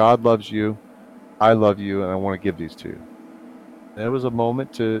 because God loves you, I love you, and I want to give these to you. And it was a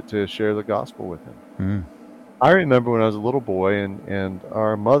moment to share the gospel with him. I remember when I was a little boy, and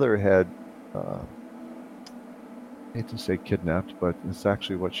our mother had, I hate to say kidnapped, but it's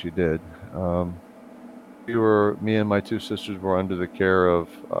actually what she did. Me and my two sisters were under the care of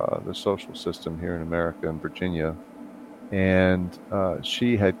the social system here in America, in Virginia. And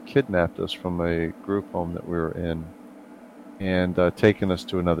she had kidnapped us from a group home that we were in and taken us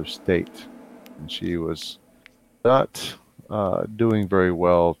to another state. And she was not doing very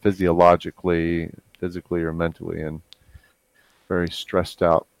well physiologically, physically, or mentally, and very stressed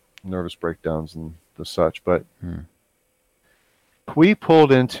out, nervous breakdowns and the such. But we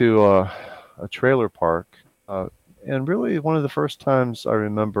pulled into a trailer park, and really one of the first times I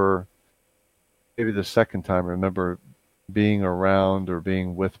remember, maybe the second time I remember being around or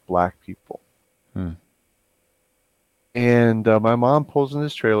being with black people. And my mom pulls in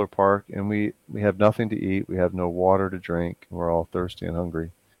this trailer park, and we have nothing to eat. We have no water to drink. We're all thirsty and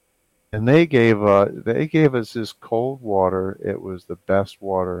hungry. And they gave us this cold water. It was the best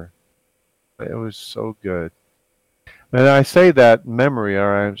water. It was so good. And I say that memory,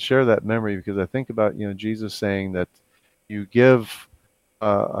 or I share that memory, because I think about, Jesus saying that you give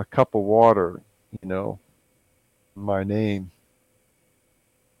a cup of water, my name,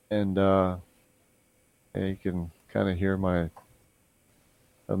 and you can kind of hear my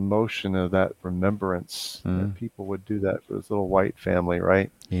emotion of that remembrance that people would do that for this little white family,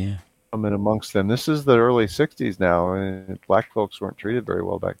 right? Yeah. I'm in amongst them. This is the early 60s now, and black folks weren't treated very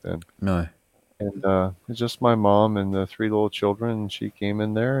well back then. No. And it's just my mom and the three little children, and she came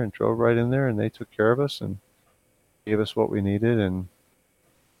in there and drove right in there, and they took care of us and gave us what we needed. And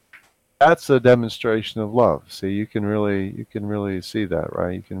that's a demonstration of love. See, you can really see that,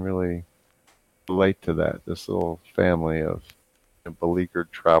 right? You can really relate to that, this little family of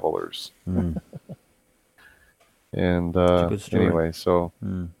beleaguered travelers. And anyway, so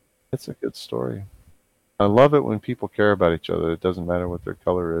it's a good story. I love it when people care about each other. It doesn't matter what their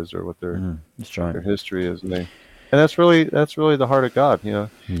color is or what their history is, and that's really the heart of God. Yeah.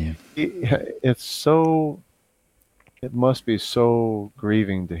 It must be so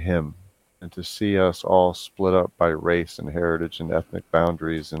grieving to Him, and to see us all split up by race and heritage and ethnic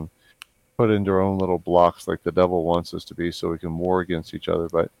boundaries and put into our own little blocks like the devil wants us to be, so we can war against each other.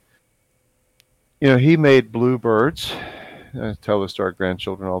 But He made blue birds. I tell this to our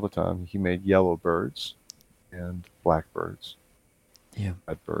grandchildren all the time. He made yellow birds and black birds,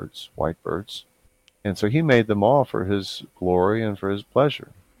 red birds, white birds. And so He made them all for His glory and for His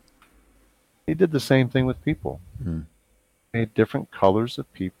pleasure. He did the same thing with people. He made different colors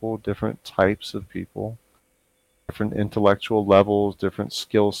of people, different types of people, different intellectual levels, different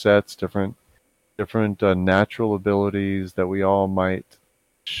skill sets, different natural abilities, that we all might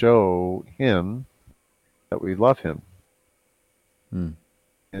show Him that we love Him.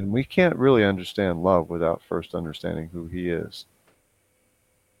 And we can't really understand love without first understanding who He is.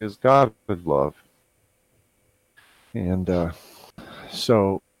 Because God is love. And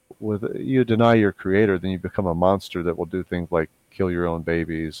so you deny your Creator, then you become a monster that will do things like kill your own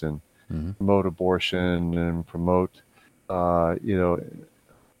babies and promote abortion and promote,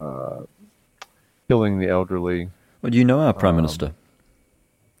 killing the elderly. Well, do you know our Prime Minister?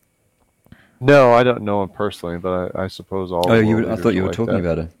 No, I don't know him personally, but I suppose all. I thought you were talking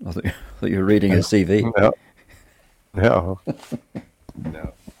about it. I thought you were reading his CV. No.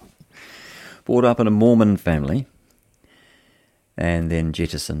 Brought up in a Mormon family, and then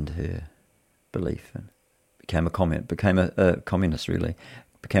jettisoned her belief and became a communist. Really,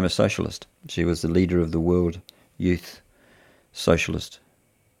 became a socialist. She was the leader of the World Youth Socialist.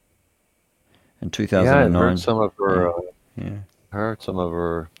 In 2009, I heard some of her. Heard some of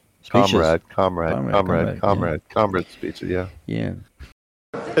her. Speeches. Comrade speeches, yeah. Yeah.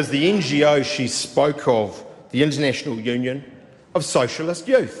 is the NGO she spoke of, the International Union of Socialist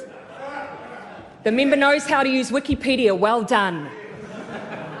Youth. The member knows how to use Wikipedia. Well done.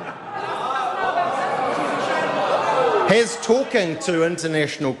 Has talking to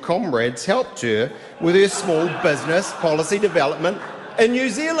international comrades helped her with her small business policy development in New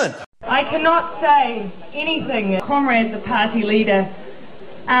Zealand? I cannot say anything. Comrades, the party leader,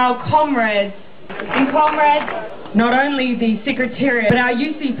 our comrades, and comrades, not only the Secretariat, but our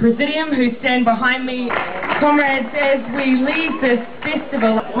UC Presidium who stand behind me. Comrades, as we leave this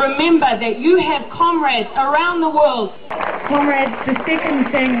festival, remember that you have comrades around the world. Comrades, the second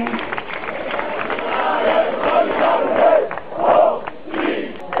thing...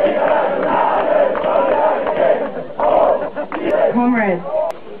 Comrades.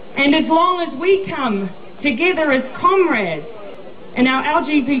 And as long as we come together as comrades, and our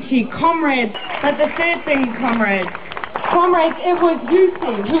LGBT comrades, but the third thing, comrades, it was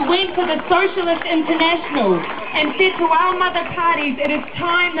UC who went to the Socialist International and said to our mother parties, it is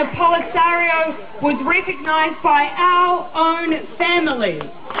time the Polisario was recognised by our own family.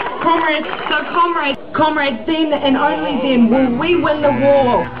 Comrades, then and only then will we win the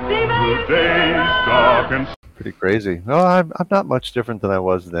war. Pretty crazy. No, I'm not much different than I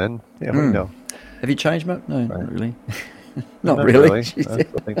was then. Yeah, we know. Have you changed, Mark? No, Right. not really. Not really. I still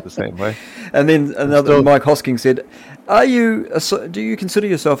think the same way. And then another Mike Hosking said, do you consider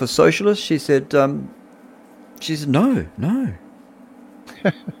yourself a socialist? She said, no.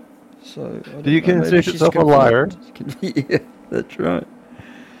 So Do you consider yourself a liar? Yeah, that's right.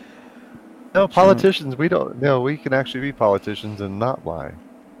 No, politicians, we don't. No, we can actually be politicians and not lie.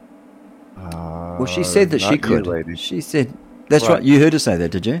 Well, she said that she could. Lady. She said, that's right. You heard her say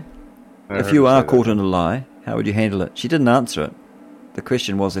that, did you? If you are caught in a lie, how would you handle it? She didn't answer it. The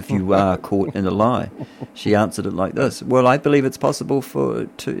question was, if you are caught in a lie. She answered it like this. Well, I believe it's possible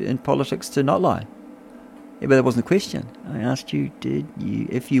in politics to not lie. Yeah, but that wasn't the question. I asked you,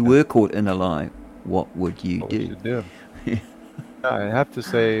 if you were caught in a lie, what would you do? Would you do? I have to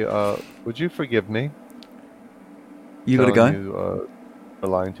say, would you forgive me? You got to go? You, for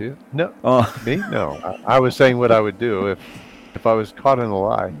lying to you? No. Oh. Me? No. I was saying what I would do if I was caught in a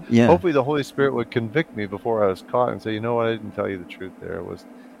lie. Yeah. Hopefully the Holy Spirit would convict me before I was caught and say, you know what, I didn't tell you the truth there. It was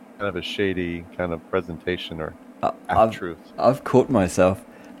kind of a shady kind of presentation or half-truth. I've caught myself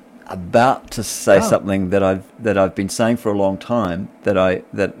about to say something that I've been saying for a long time that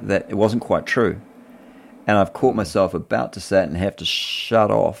it wasn't quite true. And I've caught myself about to say it and have to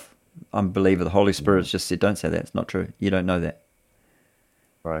shut off. Unbeliever, the Holy Spirit's just said, don't say that, it's not true. You don't know that.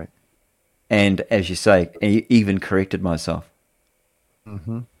 Right. And as you say, even corrected myself.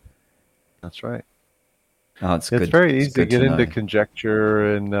 Mm-hmm. That's right. Oh, it's good. It's very easy to get into know.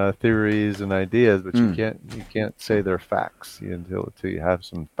 conjecture and theories and ideas, but you can't say they're facts until you have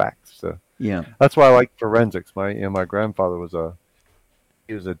some facts. So yeah, that's why I like forensics. My grandfather was a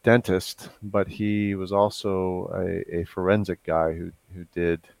dentist, but he was also a forensic guy who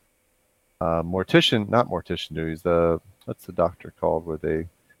did he's what's the doctor called where the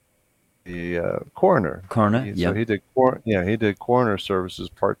coroner. Coroner, So he did coroner services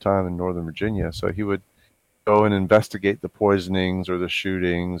part-time in Northern Virginia. So he would go and investigate the poisonings or the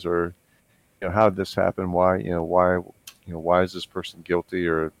shootings or, how did this happen? Why is this person guilty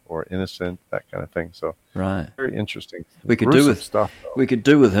or innocent? That kind of thing. So right, very interesting. We could do with stuff. We could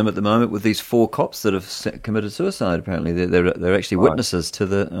do with him at the moment with these 4 cops that have committed suicide. Apparently, they're actually witnesses to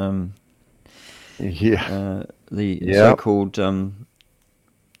the so-called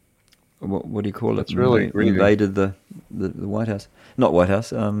what do you call it? It's really invaded the White House. Not White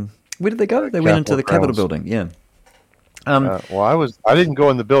House. Where did they go? They went into the Capitol building. Yeah. Well, I didn't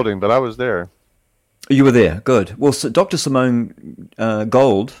go in the building, but I was there. You were there. Good. Well, so Dr. Simone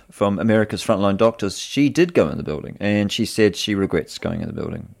Gold from America's Frontline Doctors, she did go in the building, and she said she regrets going in the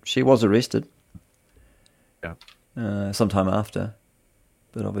building. She was arrested. Yeah. Sometime after,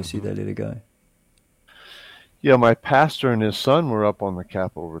 but obviously they let her go. Yeah, my pastor and his son were up on the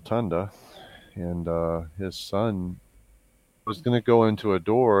Capitol Rotunda, and his son was going to go into a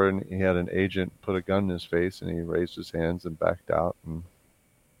door, and he had an agent put a gun in his face, and he raised his hands and backed out. And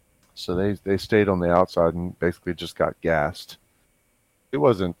so they stayed on the outside and basically just got gassed. It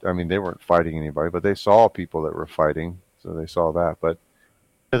wasn't, they weren't fighting anybody, but they saw people that were fighting, so they saw that. But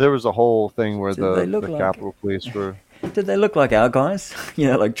there was a whole thing where the Capitol Police were... Did they look like our guys?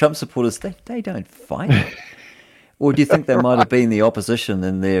 Like Trump supporters, they don't fight. Or do you think they might have been the opposition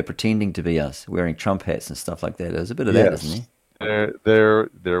and they're pretending to be us, wearing Trump hats and stuff like that? There's a bit of that, isn't there?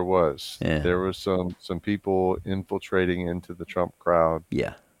 There was. Yeah. There was some people infiltrating into the Trump crowd.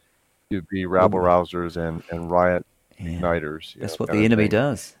 Yeah. To be rabble-rousers and riot igniters. That's what the enemy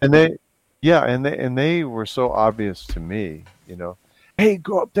does. And they were so obvious to me. Hey,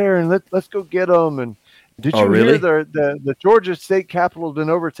 go up there and let's go get them. And did you really? hear the Georgia state capitol has been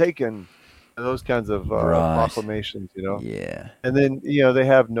overtaken? Those kinds of Right. proclamations, Yeah. And then they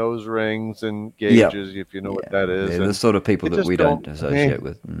have nose rings and gauges, if you know what that is. They're the sort of people that we don't associate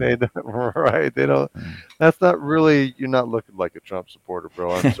with. They don't, right? They don't. That's not really. You're not looking like a Trump supporter,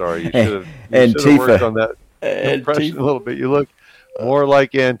 bro. I'm sorry. You should have worked on that impression a little bit. You look more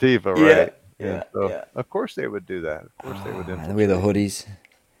like Antifa, right? Yeah. So of course they would do that. Of course they would. They wear the hoodies.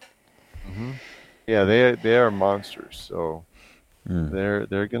 Mm-hmm. Yeah, they are monsters. So they're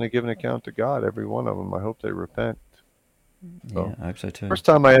going to give an account to God, every one of them. I hope they repent. So, I hope so too. First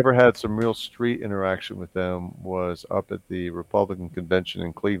time I ever had some real street interaction with them was up at the Republican convention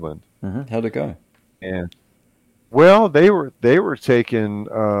in Cleveland. Mm-hmm. How'd it go? And well, they were taking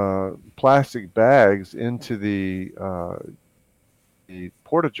plastic bags into the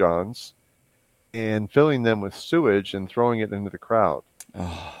porta johns and filling them with sewage and throwing it into the crowd.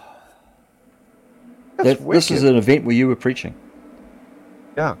 Oh. This is an event where you were preaching.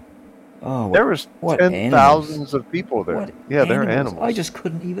 Yeah. Oh, there was thousands of people there. They're animals. I just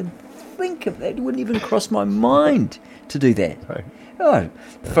couldn't even think of that. It wouldn't even cross my mind to do that. Right. Oh,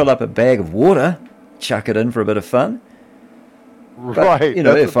 fill up a bag of water, chuck it in for a bit of fun. But, right.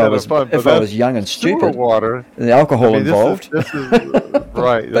 If I was young and stupid, water, the alcohol involved. This is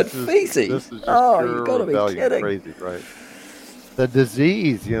right. But feces. This is just you've got to be kidding. Crazy, right? The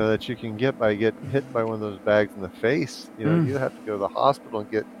disease, that you can get by getting hit by one of those bags in the face. You have to go to the hospital and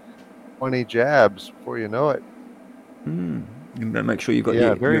get 20 jabs before you know it. You better make sure you've got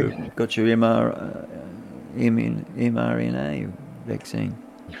your mRNA vaccine.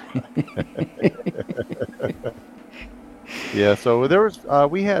 Yeah, so there was.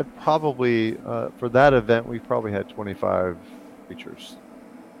 We had probably for that event, we probably had 25 preachers,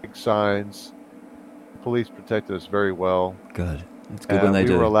 big signs. Police protected us very well. Good. It's good when they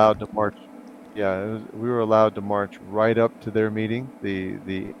do. We were allowed to march. Yeah, we were allowed to march right up to their meeting. The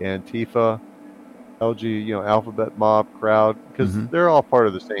Antifa, LG, alphabet mob crowd, because they're all part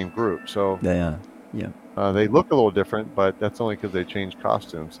of the same group. So they are. Yeah. They look a little different, but that's only because they changed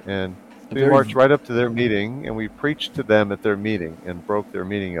costumes. And we marched right up to their meeting, and we preached to them at their meeting and broke their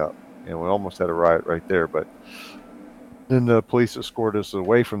meeting up. And we almost had a riot right there, but then the police escorted us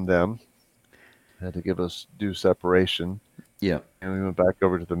away from them. Had to give us due separation. Yeah. And we went back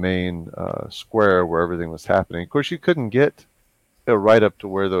over to the main square where everything was happening. Of course, you couldn't get right up to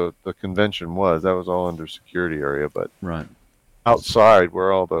where the convention was. That was all under security area. But right outside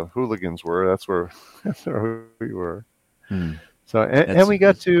where all the hooligans were, that's where we were. So and we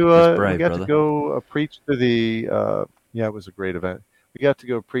got to to go preach to the. It was a great event. We got to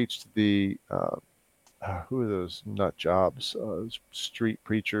go preach to the. Who are those nut jobs? Street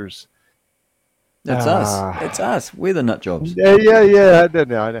preachers. That's us. It's us. We're the nut jobs. Yeah. I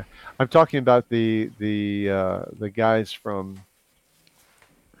know. I'm talking about the guys from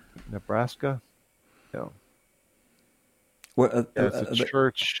Nebraska. No. It's a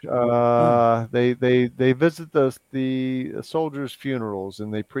church. They visit the soldiers' funerals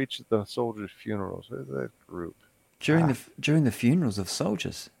and they preach at the soldiers' funerals. Where's that group? During the funerals of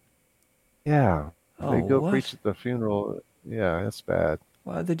soldiers. Yeah. They go preach at the funeral. Yeah, that's bad.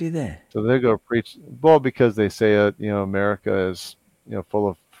 Why do they do that? So they go preach. Well, because they say America is full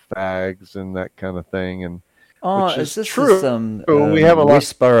of fags and that kind of thing, and which is true. We have a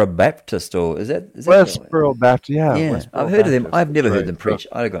Westboro Baptist, or is that Westboro Baptist? Yeah, I've heard of them. I've never heard them preach.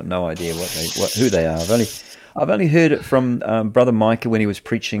 I've got no idea who they are. I've only heard it from Brother Micah when he was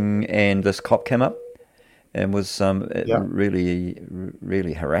preaching, and this cop came up and was really,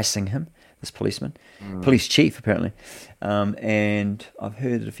 really harassing him. This policeman, police chief apparently, and I've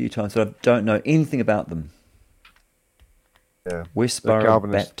heard it a few times, but I don't know anything about them. Yeah,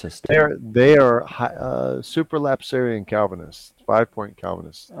 Westboro Baptist. They are super lapsarian Calvinists, 5-point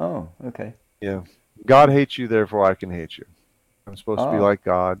Calvinists. Oh, okay. Yeah, God hates you, therefore I can hate you. I'm supposed to be like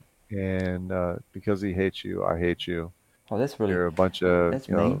God, and because He hates you, I hate you. Oh, that's really. You're a bunch of. That's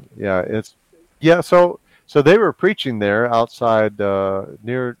mean. So they were preaching there outside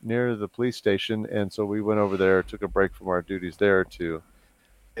near the police station, and so we went over there, took a break from our duties there to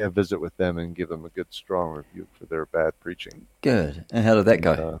visit with them and give them a good, strong rebuke for their bad preaching. Good. And how did that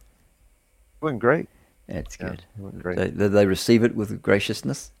go? It went great. That's good. It went great. Did they receive it with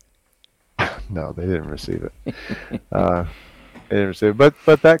graciousness? No, they didn't receive it. They didn't receive it.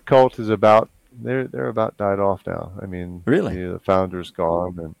 But that cult is about they're about died off now. I mean, really, the founder's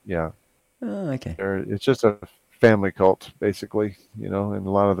gone, and yeah. Oh, okay. It's just a family cult, basically, and a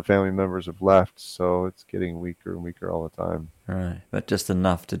lot of the family members have left, so it's getting weaker and weaker all the time. Right, but just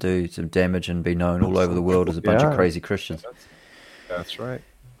enough to do some damage and be known all over the world as a bunch of crazy Christians. That's right.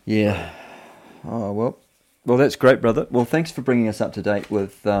 Yeah. Oh, well, that's great, brother. Well, thanks for bringing us up to date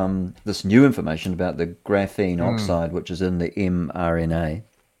with this new information about the graphene oxide, which is in the mRNA,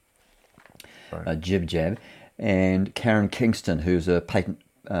 jib-jab, and Karen Kingston, who's a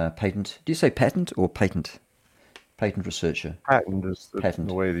patent. Do you say patent or patent? Patent researcher. Patent is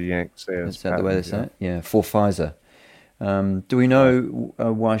the way the Yanks say it. Is that the way they say it? Yeah, for Pfizer. Do we know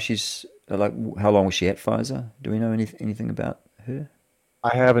why she's how long was she at Pfizer? Do we know anything about her?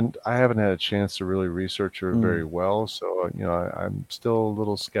 I haven't had a chance to really research her very well, so I'm still a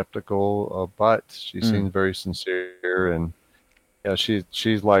little skeptical. But she seems very sincere, and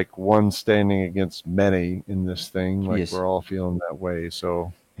she's like one standing against many in this thing. Like we're all feeling that way.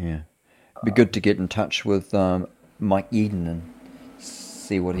 So yeah, it'd be good to get in touch with Mike Eden and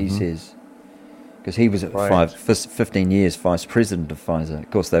see what he says, because he was at 15 years vice president of Pfizer. Of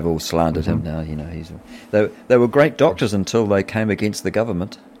course, they've all slandered him now. They were great doctors until they came against the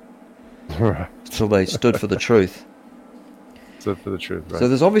government. Right. Until they stood for the truth. Stood for the truth. Right. So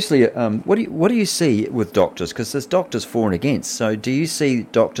there's obviously what do you see with doctors? Because there's doctors for and against. So do you see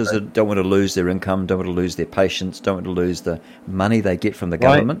doctors that don't want to lose their income, don't want to lose their patients, don't want to lose the money they get from the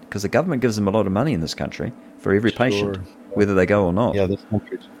government? Because the government gives them a lot of money in this country for every patient, whether they go or not. Yeah,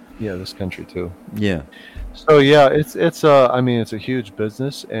 this country too. Yeah. So yeah, it's a huge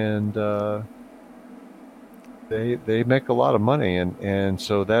business, and they make a lot of money, and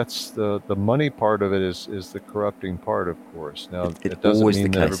so that's the money part of it is the corrupting part, of course. Now it doesn't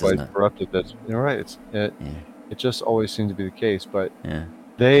mean that everybody's corrupted. That's right. It just always seems to be the case, but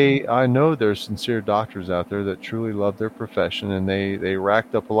I know there's sincere doctors out there that truly love their profession, and they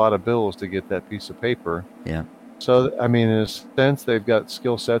racked up a lot of bills to get that piece of paper. Yeah. So, in a sense, they've got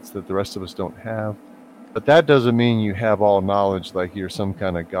skill sets that the rest of us don't have. But that doesn't mean you have all knowledge, like you're some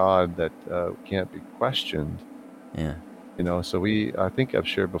kind of god that can't be questioned. Yeah. So I think I've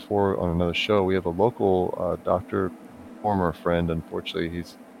shared before on another show, we have a local doctor, former friend, unfortunately,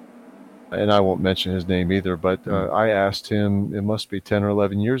 and I won't mention his name either, but I asked him, it must be 10 or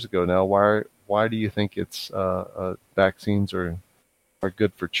 11 years ago now, why do you think it's vaccines are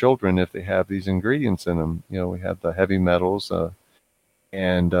good for children if they have these ingredients in them? We have the heavy metals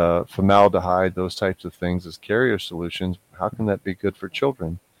and formaldehyde, those types of things as carrier solutions. How can that be good for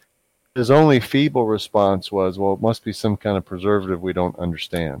children? His only feeble response was, well, it must be some kind of preservative we don't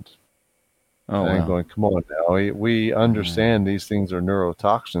understand. Oh, and I'm going, come on now. We understand these things are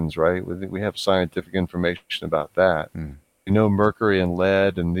neurotoxins, right? We have scientific information about that. Mercury and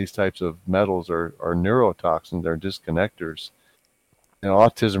lead and these types of metals are neurotoxins. They're disconnectors.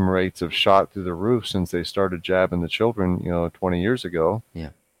 Autism rates have shot through the roof since they started jabbing the children, 20 years ago.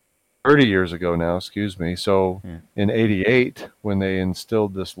 Yeah. 30 years ago now, excuse me. So in 88, when they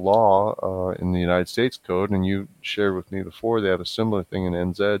instilled this law in the United States Code, and you shared with me before, they have a similar thing in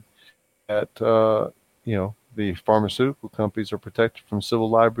NZ, that, the pharmaceutical companies are protected from civil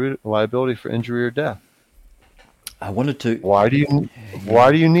liability for injury or death. I wanted to. Why do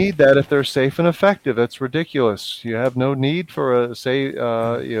you need that if they're safe and effective? That's ridiculous. You have no need for if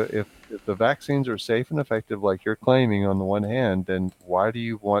the vaccines are safe and effective, like you're claiming on the one hand, then why do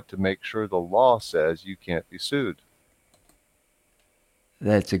you want to make sure the law says you can't be sued?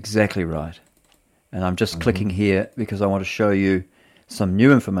 That's exactly right. And I'm just clicking here because I want to show you some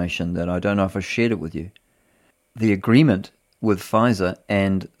new information that I don't know if I shared it with you. The agreement with Pfizer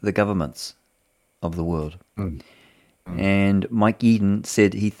and the governments of the world. And Mike Eden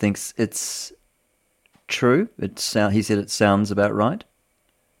said he thinks it's true. He said it sounds about right,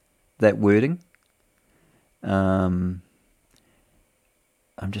 that wording. I'm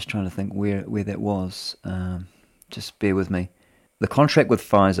just trying to think where that was. Just bear with me. The contract with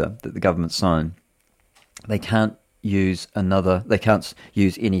Pfizer that the government signed, they can't use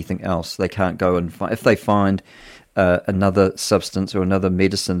anything else. They can't go and if they find another substance or another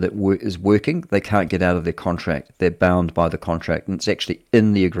medicine that is working, they can't get out of their contract. They're bound by the contract, and it's actually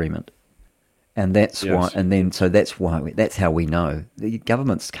in the agreement. And that's why. And then that's how we know the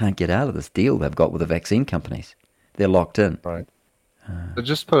governments can't get out of this deal they've got with the vaccine companies. They're locked in. Right. So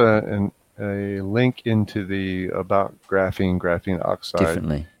just put a link into the about graphene oxide.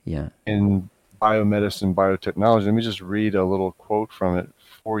 Definitely, yeah. In biomedicine, biotechnology. Let me just read a little quote from it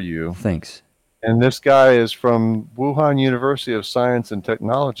for you. Thanks. And this guy is from Wuhan University of Science and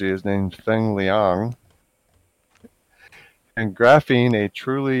Technology. His name's Feng Liang. And graphene, a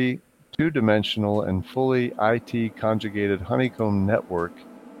truly two-dimensional and fully IT conjugated honeycomb network,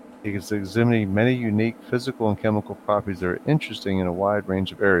 It is exhibiting many unique physical and chemical properties that are interesting in a wide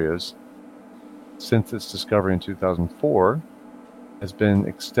range of areas. Since its discovery in 2004, has been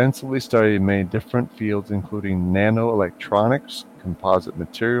extensively studied in many different fields, including nanoelectronics, composite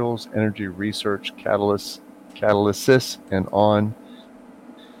materials, energy research, catalysis, and on,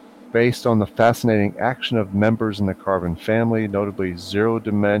 based on the fascinating action of members in the carbon family, notably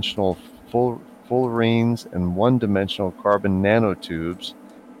zero-dimensional fullerenes and one-dimensional carbon nanotubes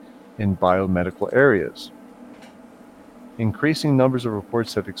in biomedical areas. Increasing numbers of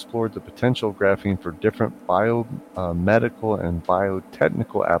reports have explored the potential of graphene for different biomedical and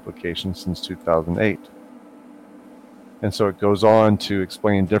biotechnical applications since 2008. And so it goes on to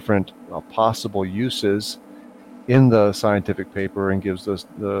explain different possible uses in the scientific paper and gives us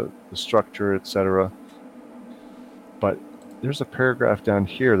the structure, etc. But there's a paragraph down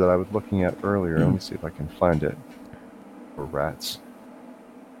here that I was looking at earlier. Let me see if I can find it. For rats.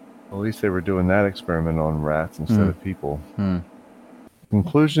 At least they were doing that experiment on rats instead of people.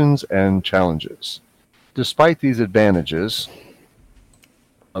 Conclusions and challenges. Despite these advantages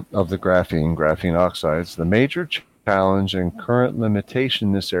of the graphene oxides, the major challenge and current limitation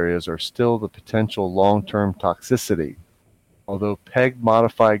in this area are still the potential long-term toxicity. Although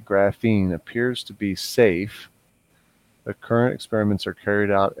PEG-modified graphene appears to be safe, the current experiments are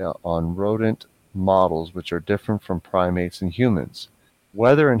carried out on rodent models which are different from primates and humans.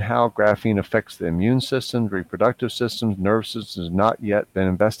 Whether and how graphene affects the immune system, reproductive systems, nervous systems has not yet been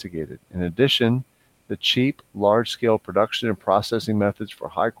investigated. In addition, the cheap, large-scale production and processing methods for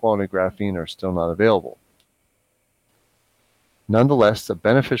high-quality graphene are still not available. Nonetheless, the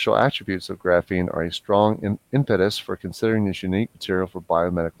beneficial attributes of graphene are a strong impetus for considering this unique material for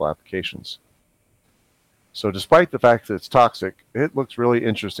biomedical applications. So despite the fact that it's toxic, it looks really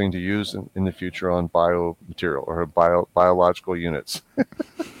interesting to use in the future on biomaterial or biological units,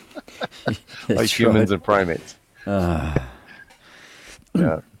 like humans and primates. Yeah.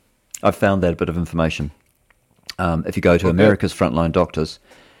 I found that bit of information. If you go to America's Frontline Doctors,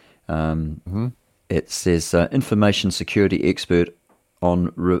 it says information security expert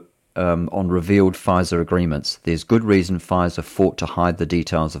on revealed Pfizer agreements. There's good reason Pfizer fought to hide the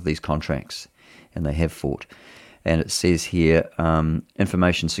details of these contracts. And they have fought. And it says here,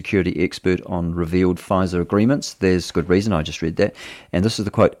 information security expert on revealed Pfizer agreements. There's good reason, I just read that. And this is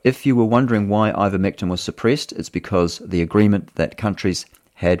the quote: if you were wondering why ivermectin was suppressed, it's because the agreement that countries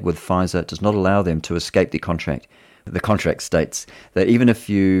had with Pfizer does not allow them to escape the contract. The contract states that even if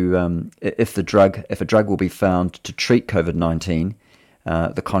a drug will be found to treat COVID-19,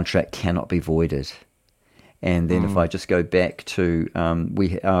 the contract cannot be voided. And then if I just go back to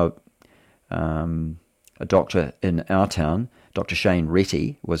a doctor in our town, Dr. Shane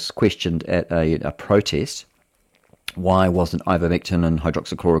Retty, was questioned at a protest. Why wasn't ivermectin and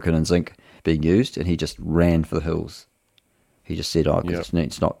hydroxychloroquine and zinc being used? And he just ran for the hills. He just said,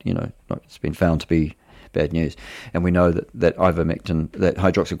 it's not, it's been found to be bad news. And we know that ivermectin, that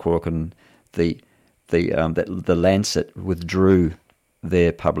hydroxychloroquine, the Lancet withdrew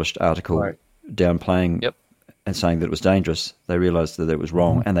their published article downplaying and saying that it was dangerous. They realized that it was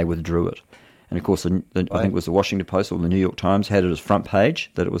wrong and they withdrew it. And of course, I think it was the Washington Post or the New York Times had it as front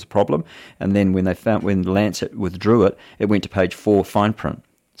page that it was a problem. And then when Lancet withdrew it, it went to page 4 fine print.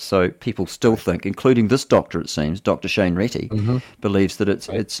 So people still think, including this doctor, it seems, Dr. Shane Retty, believes that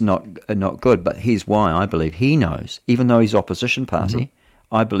it's not good. But here's why I believe he knows. Even though he's opposition party,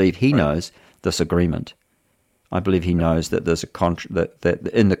 I believe he knows this agreement. I believe he knows that there's that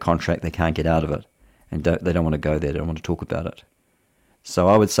in the contract they can't get out of it, and they don't want to go there. They don't want to talk about it. So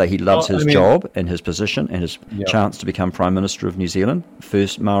I would say he loves his job and his position and his chance to become Prime Minister of New Zealand,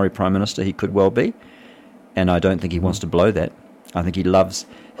 first Maori Prime Minister he could well be. And I don't think he wants to blow that. I think he loves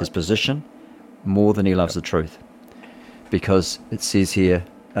his position more than he loves the truth. Because it says here,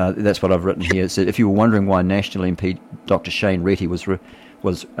 that's what I've written here, it said, if you were wondering why National MP Dr. Shane Retty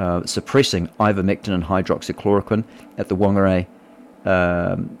was suppressing ivermectin and hydroxychloroquine at the Whangarei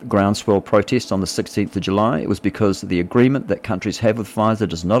groundswell protest on the 16th of July, it was because the agreement that countries have with Pfizer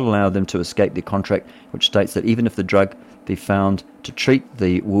does not allow them to escape their contract, which states that even if the drug be found to treat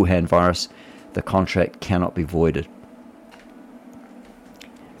the Wuhan virus, the contract cannot be voided.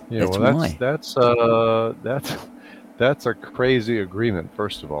 Yeah, that's a crazy agreement.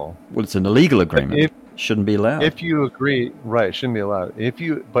 First of all, well, it's an illegal agreement. Shouldn't be allowed. If you agree, right? Shouldn't be allowed. If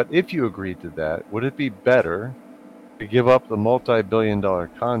you agreed to that, would it be better to give up the multi-billion-dollar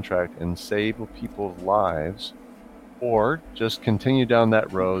contract and save people's lives, or just continue down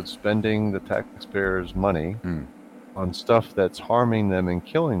that road, spending the taxpayers' money on stuff that's harming them and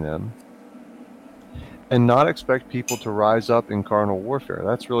killing them? and not expect people to rise up in carnal warfare.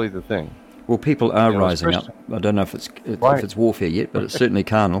 That's really the thing. Well, people are You know, rising up. especially- I don't know if it's Right. warfare yet, but it's certainly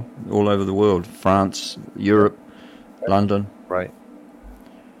carnal all over the world. France, Europe, London. Right.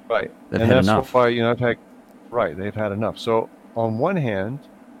 Right. They've and had that's enough. why, you know, right, they've had enough. So on one hand,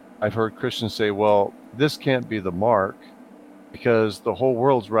 I've heard Christians say, well, this can't be the mark because the whole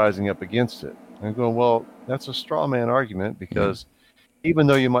world's rising up against it. And I'm going, well, that's a straw man argument because even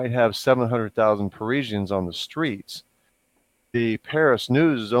though you might have 700,000 Parisians on the streets, the Paris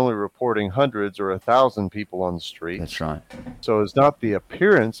News is only reporting hundreds or 1,000 people on the street. That's right. So it's not the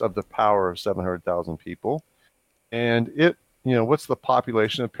appearance of the power of 700,000 people. And it, you know, what's the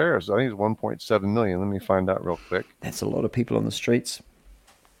population of Paris? I think it's 1.7 million. Let me find out real quick. That's a lot of people on the streets.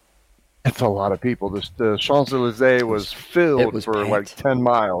 It's a lot of people. The Champs-Elysees was filled for packed. like 10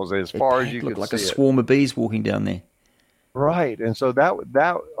 miles, as far as you looked could like see a it. swarm of bees walking down there. Right. And so that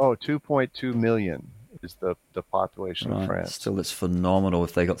 2.2 million is the population of Right. France. Still, that's phenomenal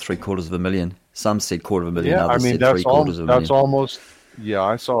if they got 750,000. Some said 250,000, Yeah, I others mean, said that's 750,000. that's almost, yeah,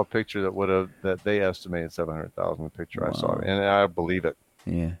 I saw a picture that they estimated 700,000, the picture I saw, and I believe it.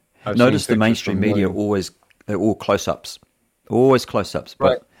 Yeah. I've Notice seen the pictures mainstream from media millions. they're all close-ups. Always close-ups.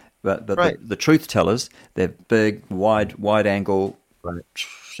 Right. But Right. the truth tellers, they're big, wide angle, Right.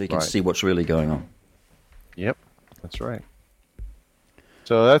 so you can Right. see what's really going on. Yep, that's right.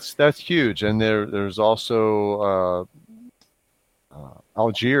 So that's huge, and there's also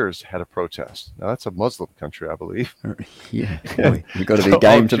Algiers had a protest. Now that's a Muslim country, I believe. Yeah. Boy, you've got to be So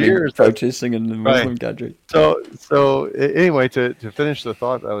game to be Algiers- protesting in the Muslim Right. country. So anyway, to finish the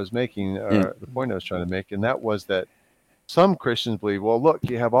thought I was making, Yeah. the point I was trying to make, and that was that some Christians believe, well, look,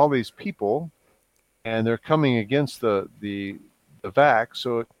 you have all these people, and they're coming against the vax,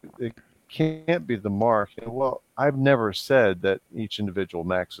 so it can't be the mark. And, well, I've never said that each individual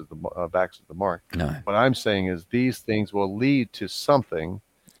vaxes the mark. No, What I'm saying is these things will lead to something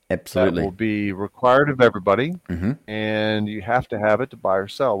that absolutely. will be required of everybody, Mhm. and you have to have it to buy or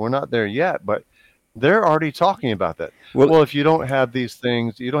sell. We're not there yet, but they're already talking about that. Well- Well, if you don't have these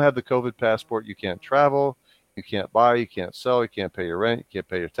things, you don't have the COVID passport, you can't travel, you can't buy, you can't sell, you can't pay your rent, you can't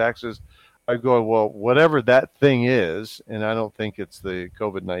pay your taxes. I go, well, whatever that thing is, and I don't think it's the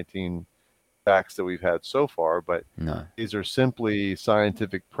COVID-19 vax that we've had so far, but No. these are simply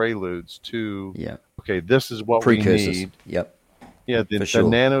scientific preludes to, Yeah. okay, this is what we Precursors. need. Yep. Yeah, For the sure.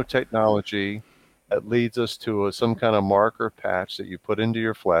 nanotechnology that leads us to some kind of marker patch that you put into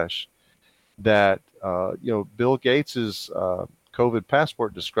your flesh that, Bill Gates's COVID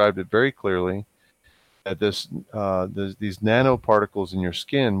passport described it very clearly, that these nanoparticles in your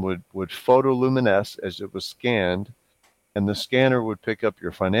skin would photoluminesce as it was scanned, and the scanner would pick up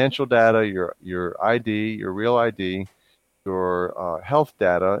your financial data, your ID, your real ID, your health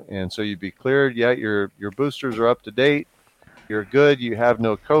data, and so you'd be cleared. Yeah, your boosters are up to date. You're good. You have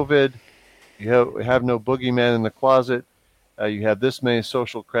no COVID. You have no boogeyman in the closet. You have this many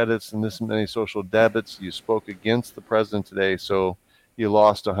social credits and this many social debits. You spoke against the president today, so you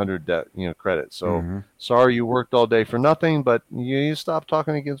lost 100 credits. So sorry you worked all day for nothing, but you stopped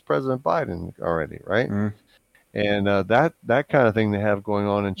talking against President Biden already, right? Mm. And that kind of thing they have going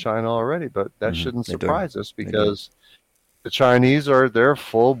on in China already, but that shouldn't They do. surprise us because the Chinese they're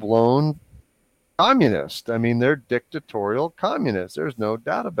full-blown communist. I mean, they're dictatorial communists. There's no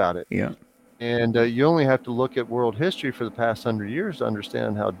doubt about it. Yeah. And you only have to look at world history for the past 100 years to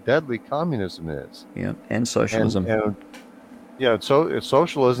understand how deadly communism is. Yeah. And socialism. So it's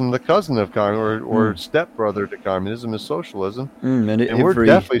socialism, the cousin of communism, or stepbrother to communism is socialism. And we're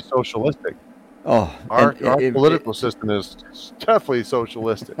definitely socialistic. Our political system is definitely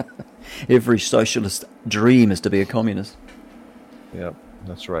socialistic. Every socialist dream is to be a communist. Yeah,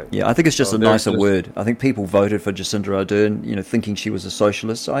 that's right. Yeah, I think it's just So a there's nicer this- word. I think people voted for Jacinda Ardern, thinking she was a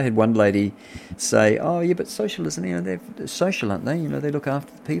socialist. I had one lady say, "Oh, yeah, but socialism, they're social, aren't they? They look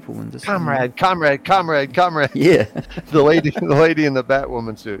after the people and just Comrade. Yeah, the lady in the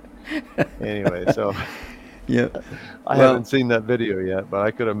Batwoman suit. Anyway, so yeah. I Well- haven't seen that video yet, but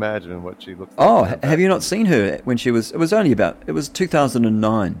I could imagine what she looks Oh, like. have you not seen her when she was? It was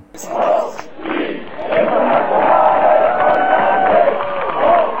 2009.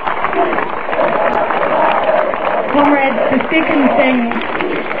 Comrades, the second thing,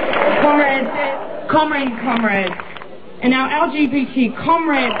 comrades, and our LGBT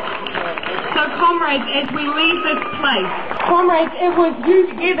comrades. So comrades, as we leave this place, comrades, it was you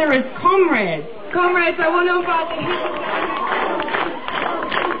together as comrades. Comrades, I want to invite the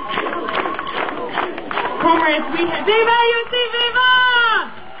comrades, we have... Viva UC, viva!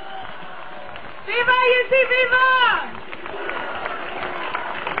 Viva UC, viva!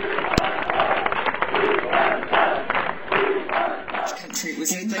 with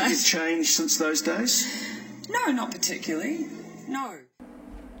Do you him. think you've changed since those days? No, not particularly. No.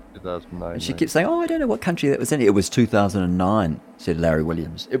 2009. And she kept saying, I don't know what country that was in. It was 2009, said Larry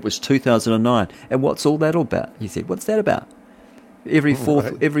Williams. It was 2009. And what's all that about? He said, what's that about? Every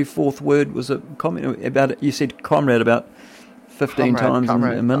fourth word was a comment about it. You said comrade about 15 times in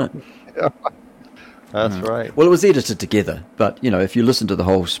a minute. That's right. Well, it was edited together, but, if you listen to the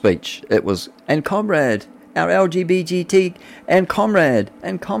whole speech, it was, and comrade, our LGBT, and comrade.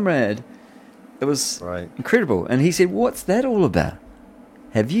 It was incredible. And he said, what's that all about?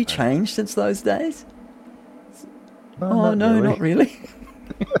 Have you changed since those days? Not really.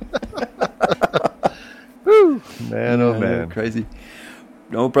 Woo, man, oh man. Crazy.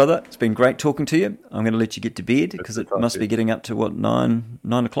 No, brother, it's been great talking to you. I'm going to let you get to bed because it must be getting up to, 9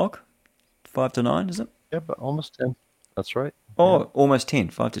 o'clock? 5 to 9, is it? Yeah, but almost 10. That's right. Oh, yeah. Almost 10,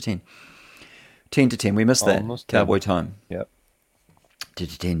 5 to 10. 10 to 10, we missed that. Almost Cowboy 10. time. Yep. 10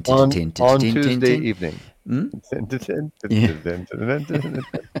 to 10, 10 On to 10, 10 to 10, Tuesday 10 to 10. evening. 10 to 10.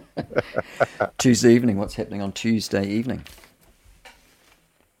 Tuesday evening, what's happening on Tuesday evening?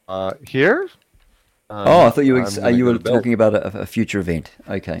 Here? I thought you were talking about a future event.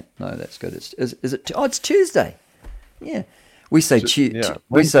 Okay, no, that's good. Is it? It's Tuesday. Yeah, we say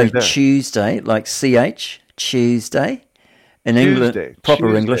Tuesday, like CH Tuesday. In England, proper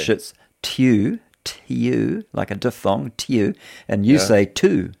Tuesday. English, it's tu, like a diphthong, tu, and you say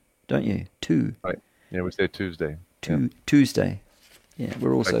tu, don't you? Tu. Right. Yeah, we say Tuesday. Tuesday. Yeah,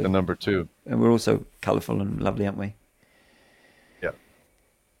 we're also like the number 2, and we're also colourful and lovely, aren't we?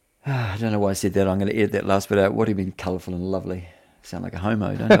 I don't know why I said that. I'm going to edit that last bit out. What do you mean colourful and lovely? Sound like a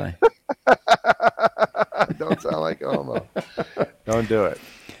homo, don't I? Don't sound like a homo. Don't do it.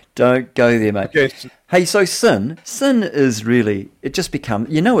 Don't go there, mate. Okay. Hey, so sin is really, it just becomes,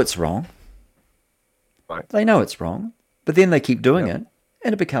 it's wrong. Right. They know it's wrong, but then they keep doing it,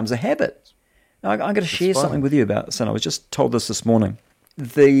 and it becomes a habit. Now, I'm going to share something with you about sin. I was just told this morning.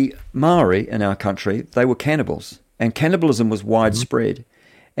 The Maori in our country, they were cannibals, and cannibalism was widespread. Mm-hmm.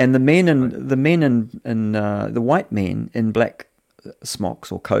 And the white men in black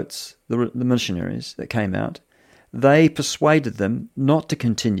smocks or coats, the missionaries that came out, they persuaded them not to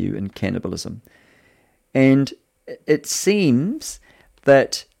continue in cannibalism. And it seems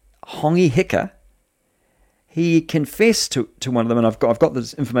that Hongi Hika, he confessed to one of them, and I've got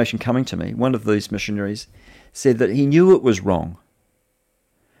this information coming to me. One of these missionaries said that he knew it was wrong,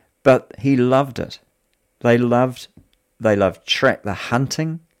 but he loved it. They loved the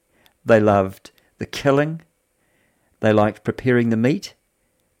hunting, they loved the killing, they liked preparing the meat,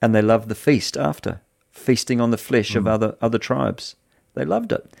 and they loved the feast after, feasting on the flesh of other tribes. They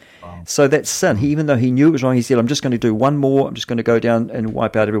loved it. Wow. So that's sin. Even though he knew it was wrong, he said, I'm just going to do one more, I'm just going to go down and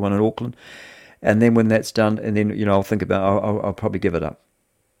wipe out everyone in Auckland, and then when that's done, and then, I'll think about, I'll probably give it up.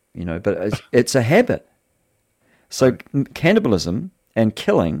 But it's a habit. So cannibalism and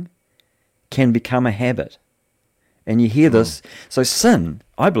killing can become a habit. And you hear this. So sin,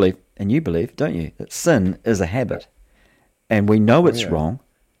 I believe, and you believe, don't you, that sin is a habit. And we know it's wrong,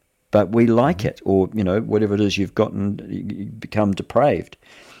 but we like it. Or, whatever it is you've gotten, you become depraved.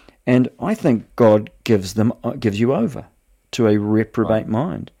 And I think God gives you over to a reprobate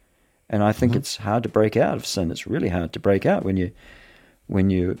mind. And I think it's hard to break out of sin. It's really hard to break out when you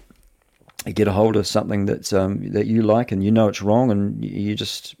get a hold of something that's that you like and it's wrong, and you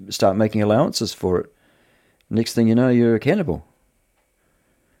just start making allowances for it. Next thing you know, you're a cannibal.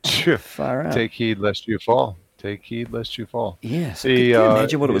 Sure. Far out. Take heed lest you fall. Take heed lest you fall. Yeah. So can you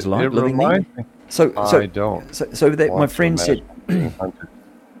imagine what it was like living there? I don't. So that my friend said.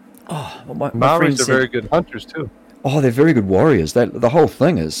 My Maoris are very good hunters too. Oh, they're very good warriors. The whole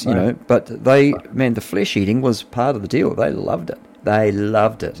thing is, but the flesh eating was part of the deal. They loved it.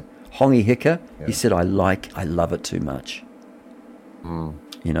 Hongi Hika, he said, I love it too much. I'm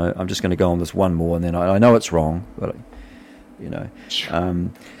just going to go on this one more, and then I know it's wrong, but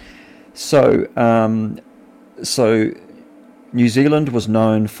so New Zealand was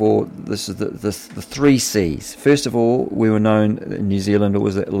known for the 3 C's. First of all, we were known in New Zealand, it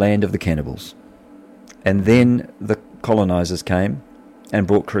was the land of the cannibals. And then the colonizers came and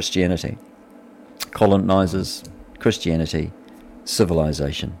brought Christianity. Colonizers, Christianity,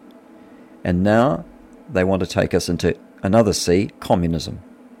 civilization. And now they want to take us into another C, communism.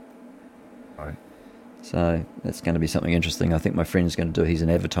 Right. So that's going to be something interesting. I think my friend's going to do, he's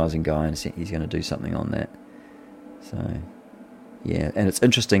an advertising guy, and he's going to do something on that. So, yeah, and it's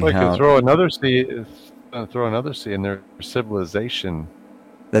interesting how... throw another C in their civilization.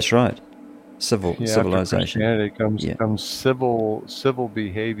 That's right. Civilization. Christianity comes civil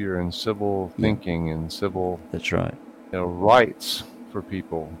behavior and civil thinking and civil. That's right. Rights for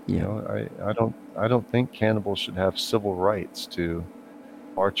people. Yeah. You know, I don't think cannibals should have civil rights to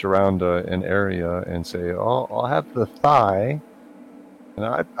march around an area and say, "Oh, I'll have the thigh, and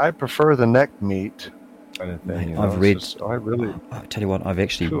I prefer the neck meat," kind of thing. Mate, You know? I've read. I I tell you what, I've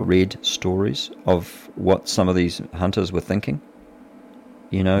actually Sure. read stories of what some of these hunters were thinking.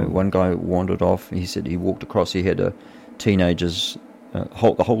 You know, one guy wandered off. He said he walked across. He had a teenager's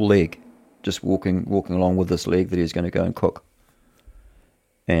the whole leg, just walking along with this leg that he was going to go and cook.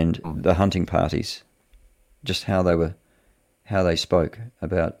 And the hunting parties, just how they spoke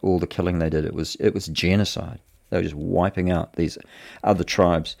about all the killing they did. It was genocide. They were just wiping out these other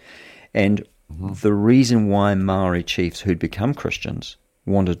tribes. And the reason why Maori chiefs who'd become Christians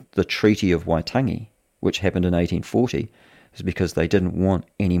wanted the Treaty of Waitangi, which happened in 1840, is because they didn't want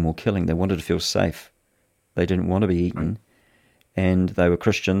any more killing. They wanted to feel safe. They didn't want to be eaten. And they were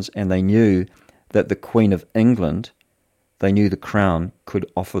Christians, and they knew that the Queen of England, they knew the Crown could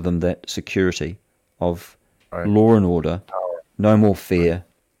offer them that security of law and order, no more fear,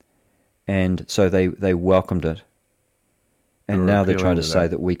 and so they welcomed it. And now they're trying to say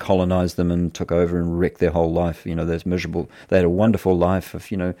that we colonized them and took over and wrecked their whole life. You know, they're miserable. They had a wonderful life of,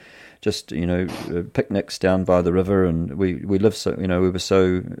 just, picnics down by the river, and we lived so, we were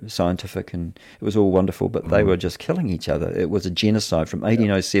so scientific, and it was all wonderful, but they were just killing each other. It was a genocide from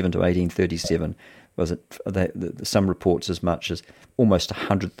 1807 to 1837. Was it? Some reports as much as almost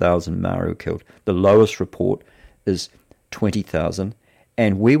 100,000 Maori were killed. The lowest report is 20,000,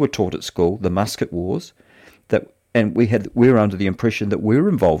 and we were taught at school the musket wars and we were under the impression that we were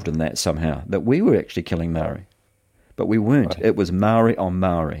involved in that somehow, that we were actually killing Maori. But we weren't. Right. It was Maori on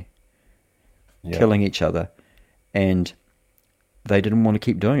Maori killing each other. And they didn't want to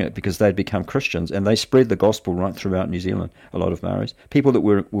keep doing it because they'd become Christians. And they spread the gospel right throughout New Zealand, a lot of Maoris. People that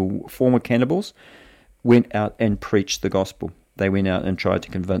were former cannibals went out and preached the gospel. They went out and tried to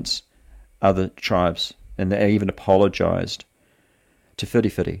convince other tribes. And they even apologized to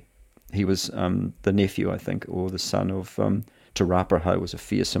Whiriwhiri. He was the nephew, I think, or the son of Te Rapaha, was a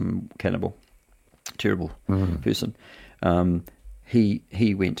fearsome cannibal, terrible person.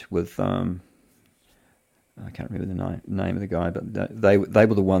 He went with I can't remember the name of the guy, but they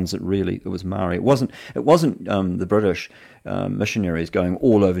were the ones that really, it was Maori. It wasn't the British missionaries going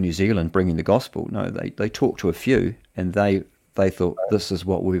all over New Zealand bringing the gospel. No, they talked to a few, and they thought, this is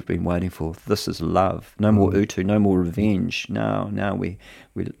what we've been waiting for. This is love. No more utu, no more revenge. Now we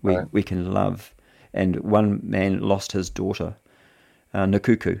can love. And one man lost his daughter,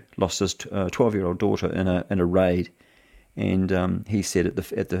 Nakuku, lost his 12-year-old daughter in a raid. And he said at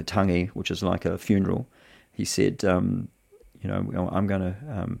the tangi, which is like a funeral, he said, we're not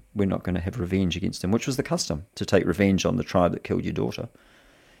going to have revenge against him, which was the custom, to take revenge on the tribe that killed your daughter.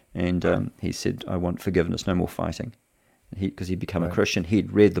 And he said, I want forgiveness, no more fighting. Because he'd become a Christian,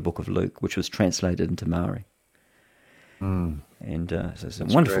 he'd read the book of Luke, which was translated into Maori. And so some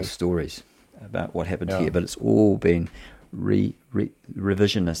wonderful stories about what happened here, but it's all been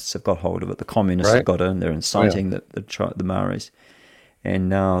revisionists have got hold of it. The communists have got in there, inciting the Maoris. And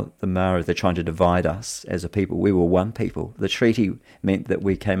now the Maori, they're trying to divide us as a people. We were one people. The treaty meant that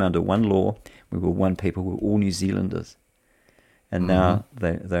we came under one law. We were one people. We were all New Zealanders. And now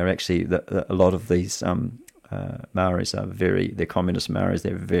they're actually, a lot of these Maoris they're communist Maoris,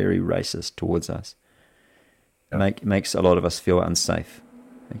 they're very racist towards us. Makes a lot of us feel unsafe,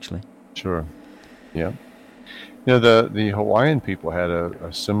 actually. Sure. Yeah. The Hawaiian people had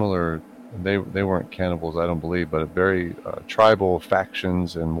a similar, they weren't cannibals, I don't believe, but a very tribal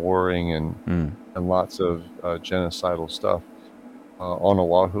factions and warring and lots of genocidal stuff on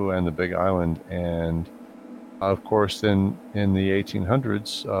Oahu and the Big Island. And of course, in the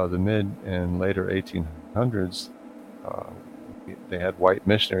 1800s, the mid and later 1800s, they had white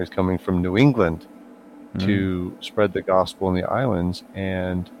missionaries coming from New England to spread the gospel in the islands,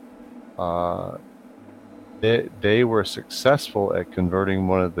 and they were successful at converting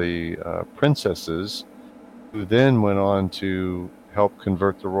one of the princesses, who then went on to help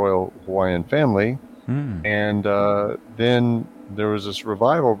convert the royal Hawaiian family. And then there was this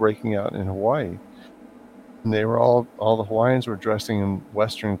revival breaking out in Hawaii. And they were all the Hawaiians were dressing in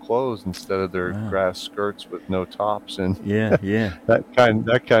Western clothes instead of their grass skirts with no tops, and that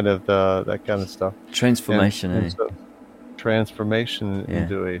kind of stuff. Transformation, and so transformation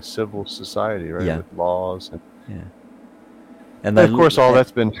into a civil society, right? With laws and of course all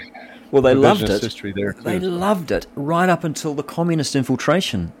that's been they loved it. History there too. They loved it right up until the communist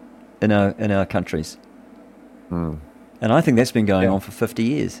infiltration in our countries, and I think that's been going on for 50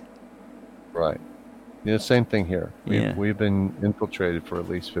 years. Right. Yeah, same thing here. We've been infiltrated for at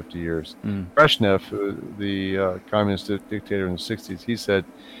least 50 years. Brezhnev, the communist dictator in the 60s, he said,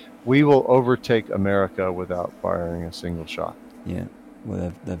 "We will overtake America without firing a single shot." Yeah.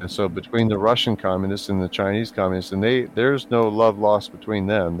 Well, and so between the Russian communists and the Chinese communists, and there's no love lost between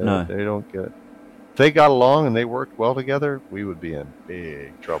them. They don't get. If they got along and they worked well together, we would be in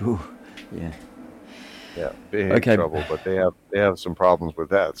big trouble. Ooh, yeah, big trouble. But they have some problems with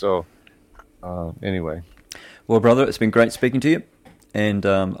that. So anyway. Well, brother, it's been great speaking to you, and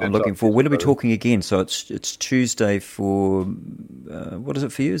I'm looking forward. When are we talking again? So it's Tuesday for what is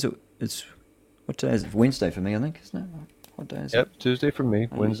it for you? It's what day is it? Wednesday for me, I think, isn't it? What day is it? Yep, Tuesday for me,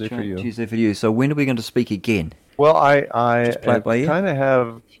 Wednesday for you. Tuesday for you. So when are we going to speak again? Well, I kind of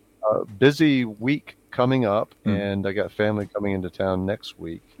have a busy week coming up, and I got family coming into town next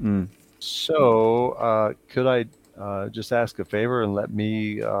week. So could I just ask a favor and let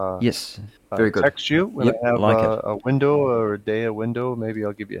me yes, very good. Text you when I have a window or a window? Maybe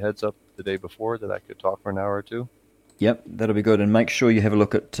I'll give you a heads up the day before that I could talk for an hour or two. Yep, that'll be good. And make sure you have a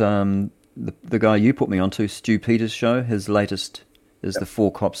look at the guy you put me onto, Stu Peters' show. His latest is The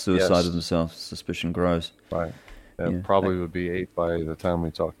 4 Cops Suicided Themselves. Suspicion Grows. Right. It probably would be 8 by the time we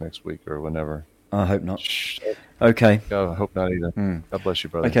talk next week or whenever. I hope not. Okay. I hope not either. God bless you,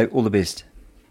 brother. Okay, all the best.